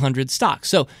 200 stocks.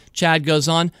 So Chad goes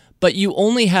on, but you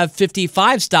only have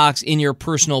 55 stocks in your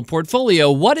personal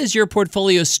portfolio. What is your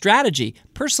portfolio strategy?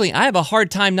 Personally, I have a hard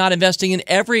time not investing in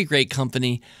every great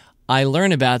company I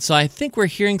learn about. So I think we're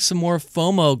hearing some more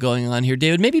FOMO going on here,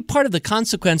 David. Maybe part of the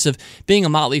consequence of being a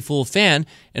Motley Fool fan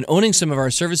and owning some of our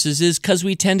services is because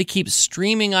we tend to keep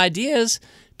streaming ideas.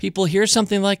 People hear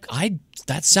something like,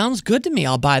 that sounds good to me.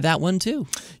 I'll buy that one too.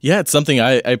 Yeah, it's something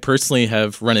I personally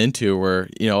have run into where,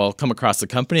 I'll come across a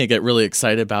company, I get really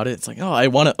excited about it. It's like, I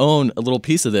want to own a little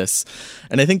piece of this.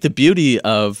 And I think the beauty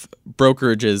of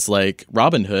brokerages like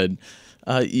Robinhood,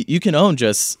 you can own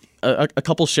just a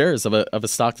couple shares of a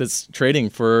stock that's trading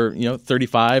for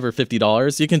 $35 or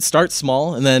 $50. You can start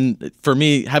small, and then for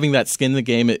me, having that skin in the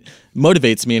game, it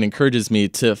motivates me and encourages me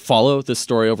to follow the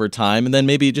story over time, and then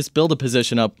maybe just build a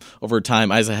position up over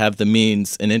time as I have the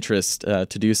means and interest to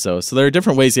do so. So there are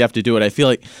different ways you have to do it. I feel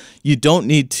like you don't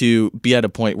need to be at a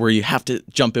point where you have to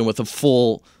jump in with a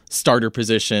full starter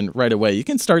position right away. You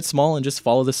can start small and just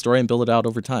follow the story and build it out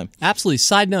over time. Absolutely.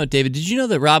 Side note, David, did you know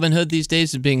that Robinhood these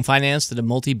days is being financed at a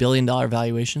multi-billion-dollar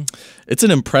valuation? It's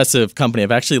an impressive company.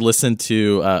 I've actually listened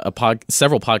to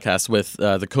several podcasts with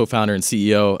the co-founder and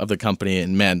CEO of the company,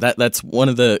 and man, that's one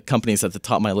of the companies at the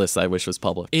top of my list I wish was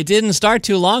public. It didn't start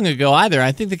too long ago either.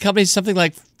 I think the company's something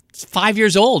like 5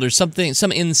 years old or something,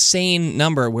 some insane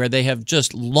number where they have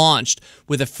just launched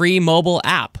with a free mobile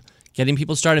app, getting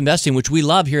people to start investing, which we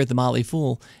love here at the Motley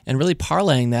Fool, and really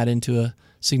parlaying that into a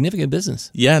significant business.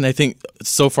 Yeah, and I think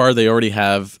so far they already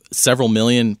have several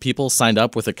million people signed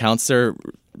up with accounts there.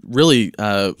 really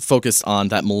focused on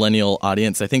that millennial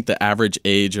audience. I think the average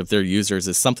age of their users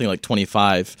is something like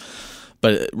 25.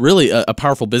 But really a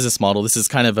powerful business model. This is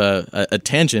kind of a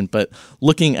tangent, but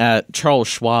looking at Charles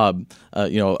Schwab,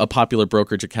 a popular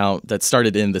brokerage account that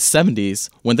started in the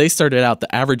 70s, when they started out,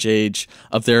 the average age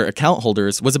of their account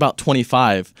holders was about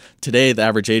 25. Today, the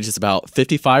average age is about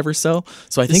 55 or so.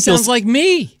 So I think this sounds like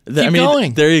me. Keep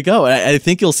going. There you go. I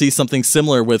think you'll see something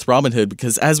similar with Robinhood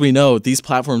because, as we know, these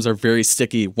platforms are very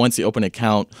sticky once you open an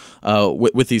account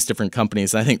with these different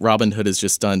companies. And I think Robinhood has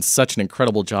just done such an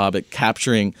incredible job at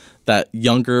capturing that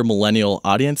younger millennial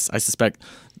audience. I suspect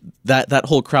that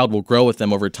whole crowd will grow with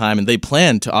them over time, and they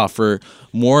plan to offer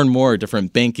more and more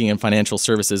different banking and financial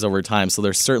services over time. So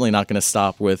they're certainly not going to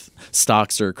stop with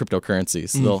stocks or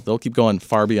cryptocurrencies. They'll keep going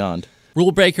far beyond.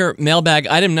 Rule Breaker Mailbag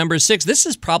item number 6. This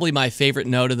is probably my favorite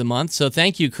note of the month. So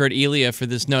thank you, Kurt Elia, for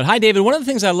this note. Hi, David. One of the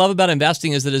things I love about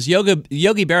investing is that, as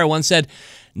Yogi Berra once said,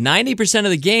 90%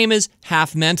 of the game is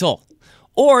half mental.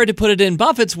 Or, to put it in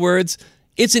Buffett's words,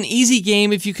 it's an easy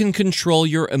game if you can control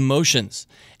your emotions.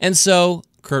 And so,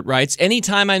 Kurt writes,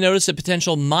 anytime I notice a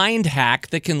potential mind hack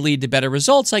that can lead to better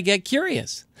results, I get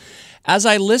curious. As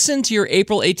I listened to your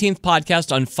April 18th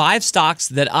podcast on 5 stocks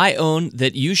that I own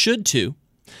that you should too,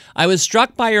 I was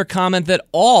struck by your comment that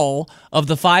all of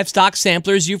the 5 stock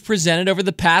samplers you've presented over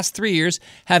the past 3 years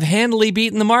have handily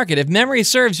beaten the market. If memory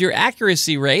serves, your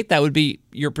accuracy rate, that would be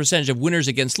your percentage of winners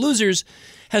against losers,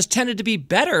 has tended to be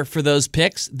better for those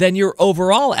picks than your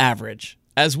overall average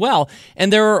as well.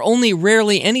 And there are only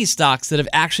rarely any stocks that have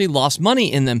actually lost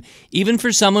money in them. Even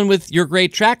for someone with your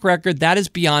great track record, that is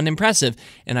beyond impressive.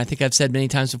 And I think I've said many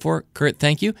times before, Kurt,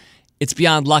 thank you. It's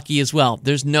beyond lucky as well.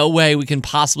 There's no way we can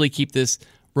possibly keep this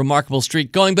remarkable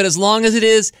streak going, but as long as it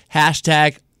is,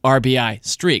 hashtag RBI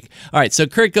streak. All right, so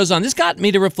Kurt goes on. This got me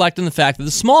to reflect on the fact that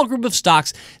the small group of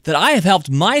stocks that I have helped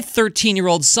my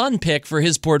 13-year-old son pick for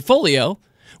his portfolio,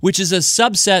 which is a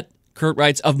subset, Kurt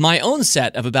writes, of my own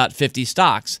set of about 50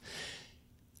 stocks,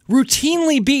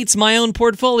 routinely beats my own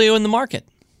portfolio in the market.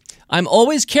 I'm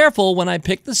always careful when I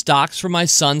pick the stocks for my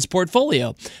son's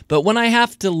portfolio, but when I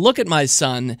have to look at my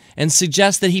son and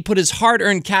suggest that he put his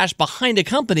hard-earned cash behind a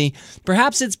company,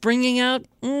 perhaps it's bringing out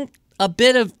a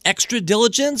bit of extra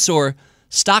diligence or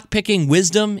stock-picking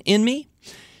wisdom in me.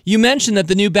 You mentioned that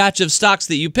the new batch of stocks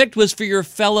that you picked was for your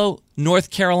fellow North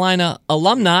Carolina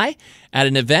alumni at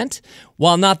an event.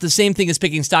 While not the same thing as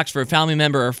picking stocks for a family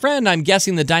member or friend, I'm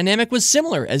guessing the dynamic was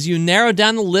similar as you narrowed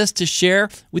down the list to share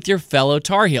with your fellow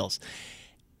Tar Heels.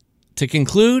 To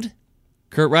conclude,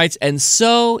 Kurt writes, and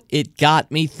so it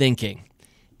got me thinking.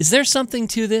 Is there something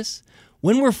to this?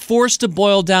 When we're forced to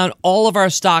boil down all of our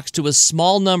stocks to a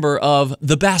small number of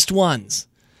the best ones,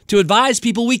 to advise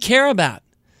people we care about,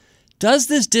 does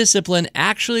this discipline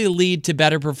actually lead to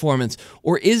better performance,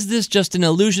 or is this just an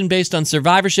illusion based on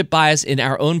survivorship bias in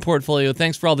our own portfolio?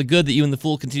 Thanks for all the good that you and the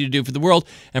Fool continue to do for the world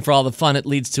and for all the fun it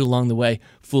leads to along the way.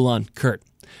 Fool on, Kurt.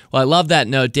 Well, I love that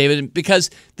note, David,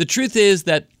 because the truth is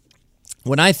that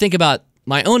when I think about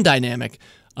my own dynamic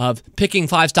of picking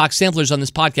 5 stock samplers on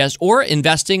this podcast or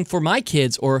investing for my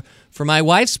kids or for my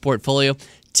wife's portfolio,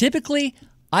 typically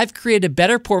I've created a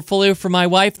better portfolio for my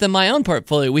wife than my own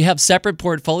portfolio. We have separate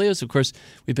portfolios. Of course,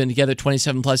 we've been together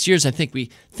 27 plus years. I think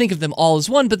we think of them all as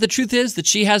one, but the truth is that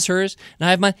she has hers and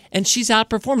I have mine, and she's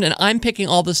outperformed, and I'm picking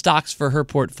all the stocks for her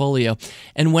portfolio.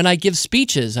 And when I give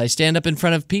speeches, I stand up in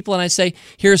front of people and I say,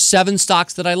 here's 7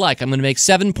 stocks that I like. I'm going to make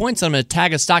 7 points. I'm going to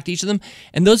tag a stock to each of them,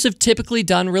 and those have typically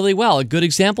done really well. A good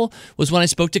example was when I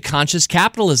spoke to Conscious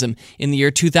Capitalism in the year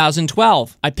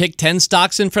 2012. I picked 10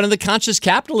 stocks in front of the Conscious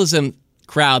Capitalism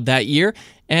crowd that year.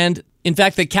 And in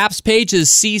fact, the CAPS page is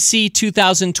CC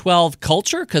 2012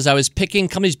 Culture, because I was picking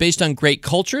companies based on great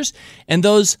cultures. And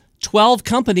those 12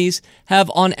 companies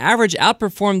have on average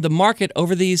outperformed the market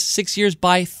over these 6 years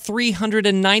by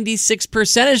 396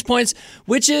 percentage points,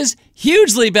 which is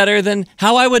hugely better than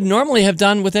how I would normally have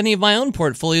done with any of my own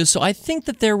portfolios. So I think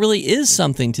that there really is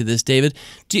something to this, David.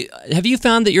 Have you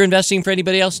found that you're investing for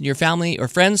anybody else in your family or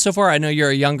friends so far? I know you're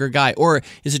a younger guy, or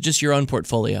is it just your own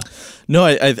portfolio? No,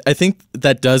 I think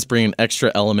that does bring an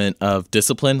extra element of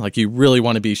discipline. Like, you really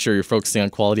want to be sure you're focusing on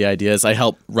quality ideas. I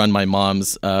help run my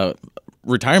mom's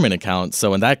retirement account.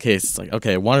 So in that case, it's like,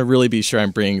 okay, I want to really be sure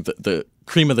I'm bringing the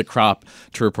cream of the crop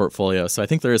to her portfolio. So I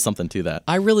think there is something to that.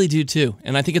 I really do too.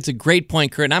 And I think it's a great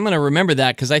point, Kurt. And I'm going to remember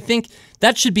that because I think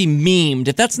that should be memed.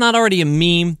 If that's not already a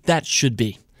meme, that should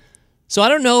be. So I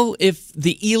don't know if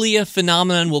the Elia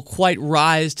phenomenon will quite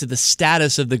rise to the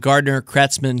status of the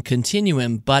Gardner-Kretzmann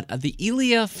Continuum, but the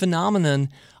Elia phenomenon,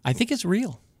 I think, is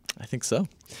real. I think so.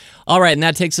 All right, and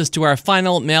that takes us to our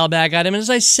final mailbag item. And as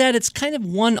I said, it's kind of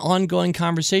one ongoing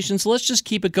conversation, so let's just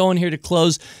keep it going here to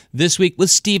close this week with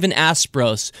Stephen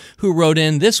Aspros, who wrote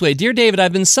in this way. Dear David,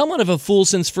 I've been somewhat of a fool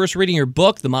since first reading your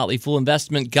book, The Motley Fool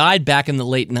Investment Guide, back in the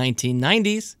late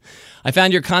 1990s. I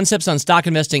found your concepts on stock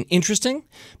investing interesting,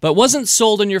 but wasn't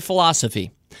sold on your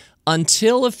philosophy.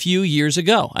 Until a few years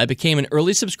ago, I became an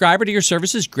early subscriber to your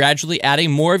services, gradually adding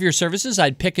more of your services.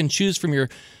 I'd pick and choose from your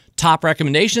top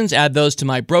recommendations, add those to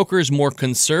my broker's more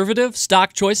conservative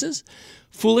stock choices.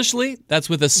 Foolishly, that's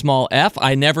with a small f,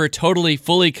 I never totally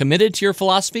fully committed to your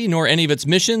philosophy, nor any of its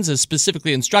missions as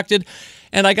specifically instructed,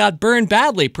 and I got burned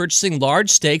badly purchasing large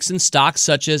stakes in stocks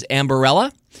such as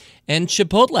Ambarella and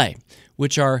Chipotle,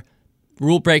 which are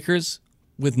rule breakers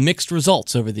with mixed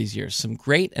results over these years. Some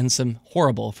great and some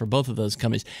horrible for both of those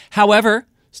companies. However,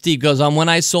 Steve goes on, when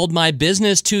I sold my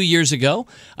business 2 years ago,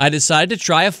 I decided to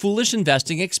try a foolish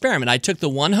investing experiment. I took the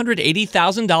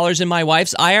 $180,000 in my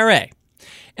wife's IRA,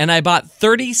 and I bought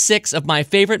 36 of my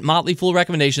favorite Motley Fool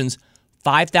recommendations,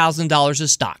 $5,000 of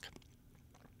stock.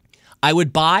 I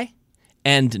would buy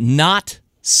and not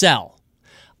sell.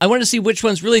 I wanted to see which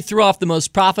ones really threw off the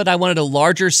most profit. I wanted a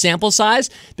larger sample size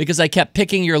because I kept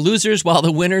picking your losers while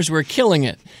the winners were killing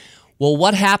it. Well,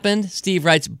 what happened, Steve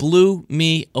writes, blew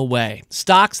me away.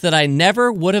 Stocks that I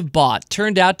never would have bought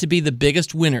turned out to be the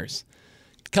biggest winners.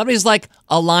 Companies like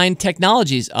Align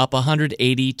Technologies up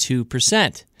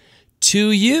 182%,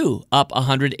 2U up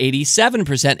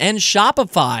 187%, and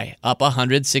Shopify up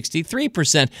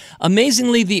 163%.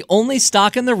 Amazingly, the only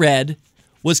stock in the red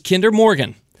was Kinder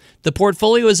Morgan. The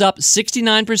portfolio is up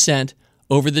 69%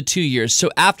 over the 2 years. So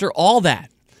after all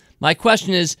that, my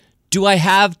question is, do I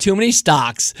have too many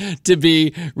stocks to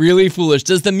be really foolish?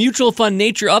 Does the mutual fund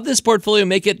nature of this portfolio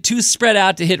make it too spread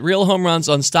out to hit real home runs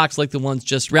on stocks like the ones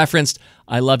just referenced?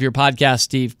 I love your podcast,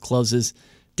 Steve closes.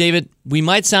 David, we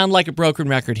might sound like a broken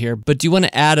record here, but do you want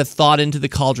to add a thought into the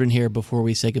cauldron here before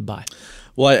we say goodbye?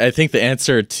 Well, I think the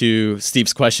answer to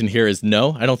Steve's question here is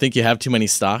no. I don't think you have too many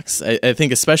stocks. I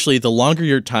think especially the longer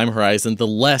your time horizon, the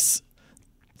less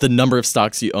the number of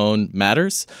stocks you own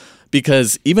matters.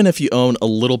 Because even if you own a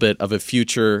little bit of a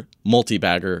future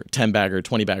multi-bagger, 10-bagger,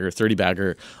 20-bagger,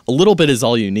 30-bagger, a little bit is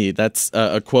all you need. That's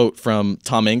a quote from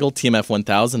Tom Engel, TMF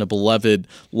 1000, a beloved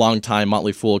longtime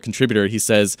Motley Fool contributor. He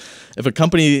says, if a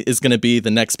company is going to be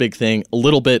the next big thing, a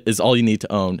little bit is all you need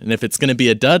to own. And if it's going to be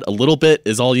a dud, a little bit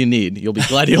is all you need. You'll be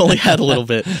glad you only had a little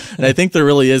bit. And I think there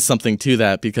really is something to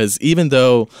that, because even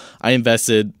though I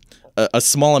invested a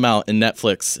small amount in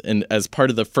Netflix and as part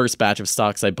of the first batch of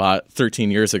stocks I bought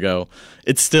 13 years ago,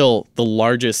 it's still the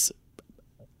largest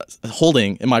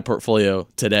holding in my portfolio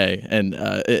today. And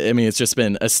I mean, it's just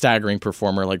been a staggering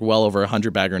performer, like well over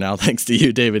 100 bagger now, thanks to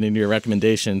you, David, and your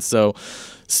recommendations. So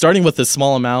starting with a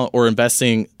small amount or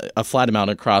investing a flat amount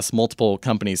across multiple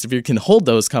companies, if you can hold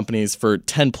those companies for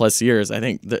 10 plus years, I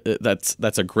think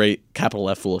that's a great capital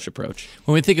F foolish approach.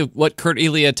 When we think of what Kurt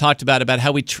Elia talked about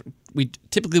how we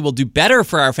typically will do better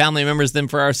for our family members than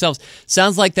for ourselves.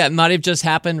 Sounds like that might have just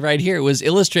happened right here. It was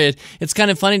illustrated. It's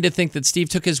kind of funny to think that Steve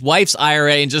took his wife's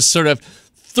IRA and just sort of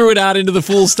threw it out into the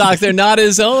fool stock. They're not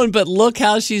his own, but look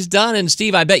how she's done. And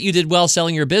Steve, I bet you did well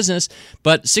selling your business,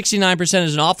 but 69%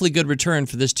 is an awfully good return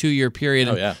for this 2-year period.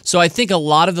 Oh, yeah. So I think a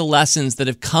lot of the lessons that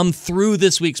have come through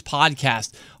this week's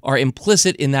podcast are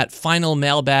implicit in that final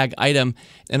mailbag item.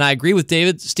 And I agree with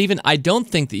David. Stephen, I don't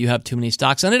think that you have too many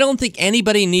stocks, and I don't think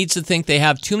anybody needs to think they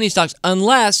have too many stocks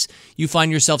unless you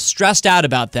find yourself stressed out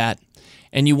about that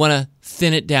and you want to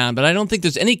thin it down. But I don't think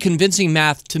there's any convincing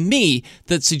math to me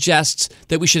that suggests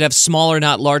that we should have smaller,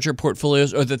 not larger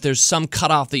portfolios, or that there's some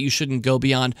cutoff that you shouldn't go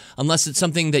beyond, unless it's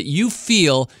something that you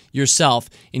feel yourself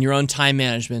in your own time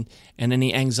management and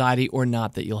any anxiety or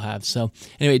not that you'll have. So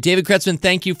anyway, David Kretzmann,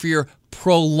 thank you for your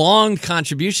prolonged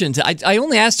contribution. I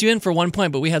only asked you in for one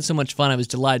point, but we had so much fun. I was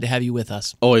delighted to have you with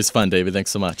us. Always fun, David.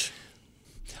 Thanks so much.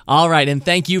 All right, and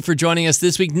thank you for joining us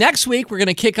this week. Next week, we're going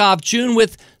to kick off June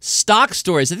with Stock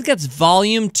Stories. I think that's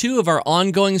Volume 2 of our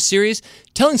ongoing series,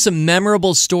 telling some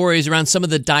memorable stories around some of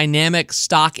the dynamic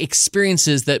stock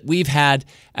experiences that we've had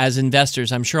as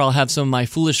investors. I'm sure I'll have some of my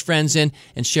foolish friends in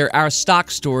and share our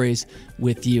stock stories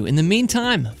with you. In the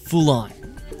meantime, Fool on.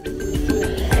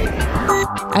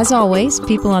 As always,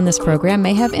 people on this program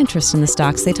may have interest in the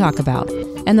stocks they talk about,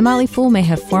 and the Motley Fool may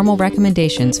have formal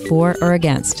recommendations for or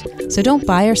against. So don't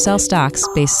buy or sell stocks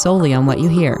based solely on what you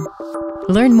hear.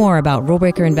 Learn more about rule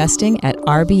breaker investing at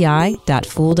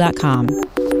rbi.fool.com.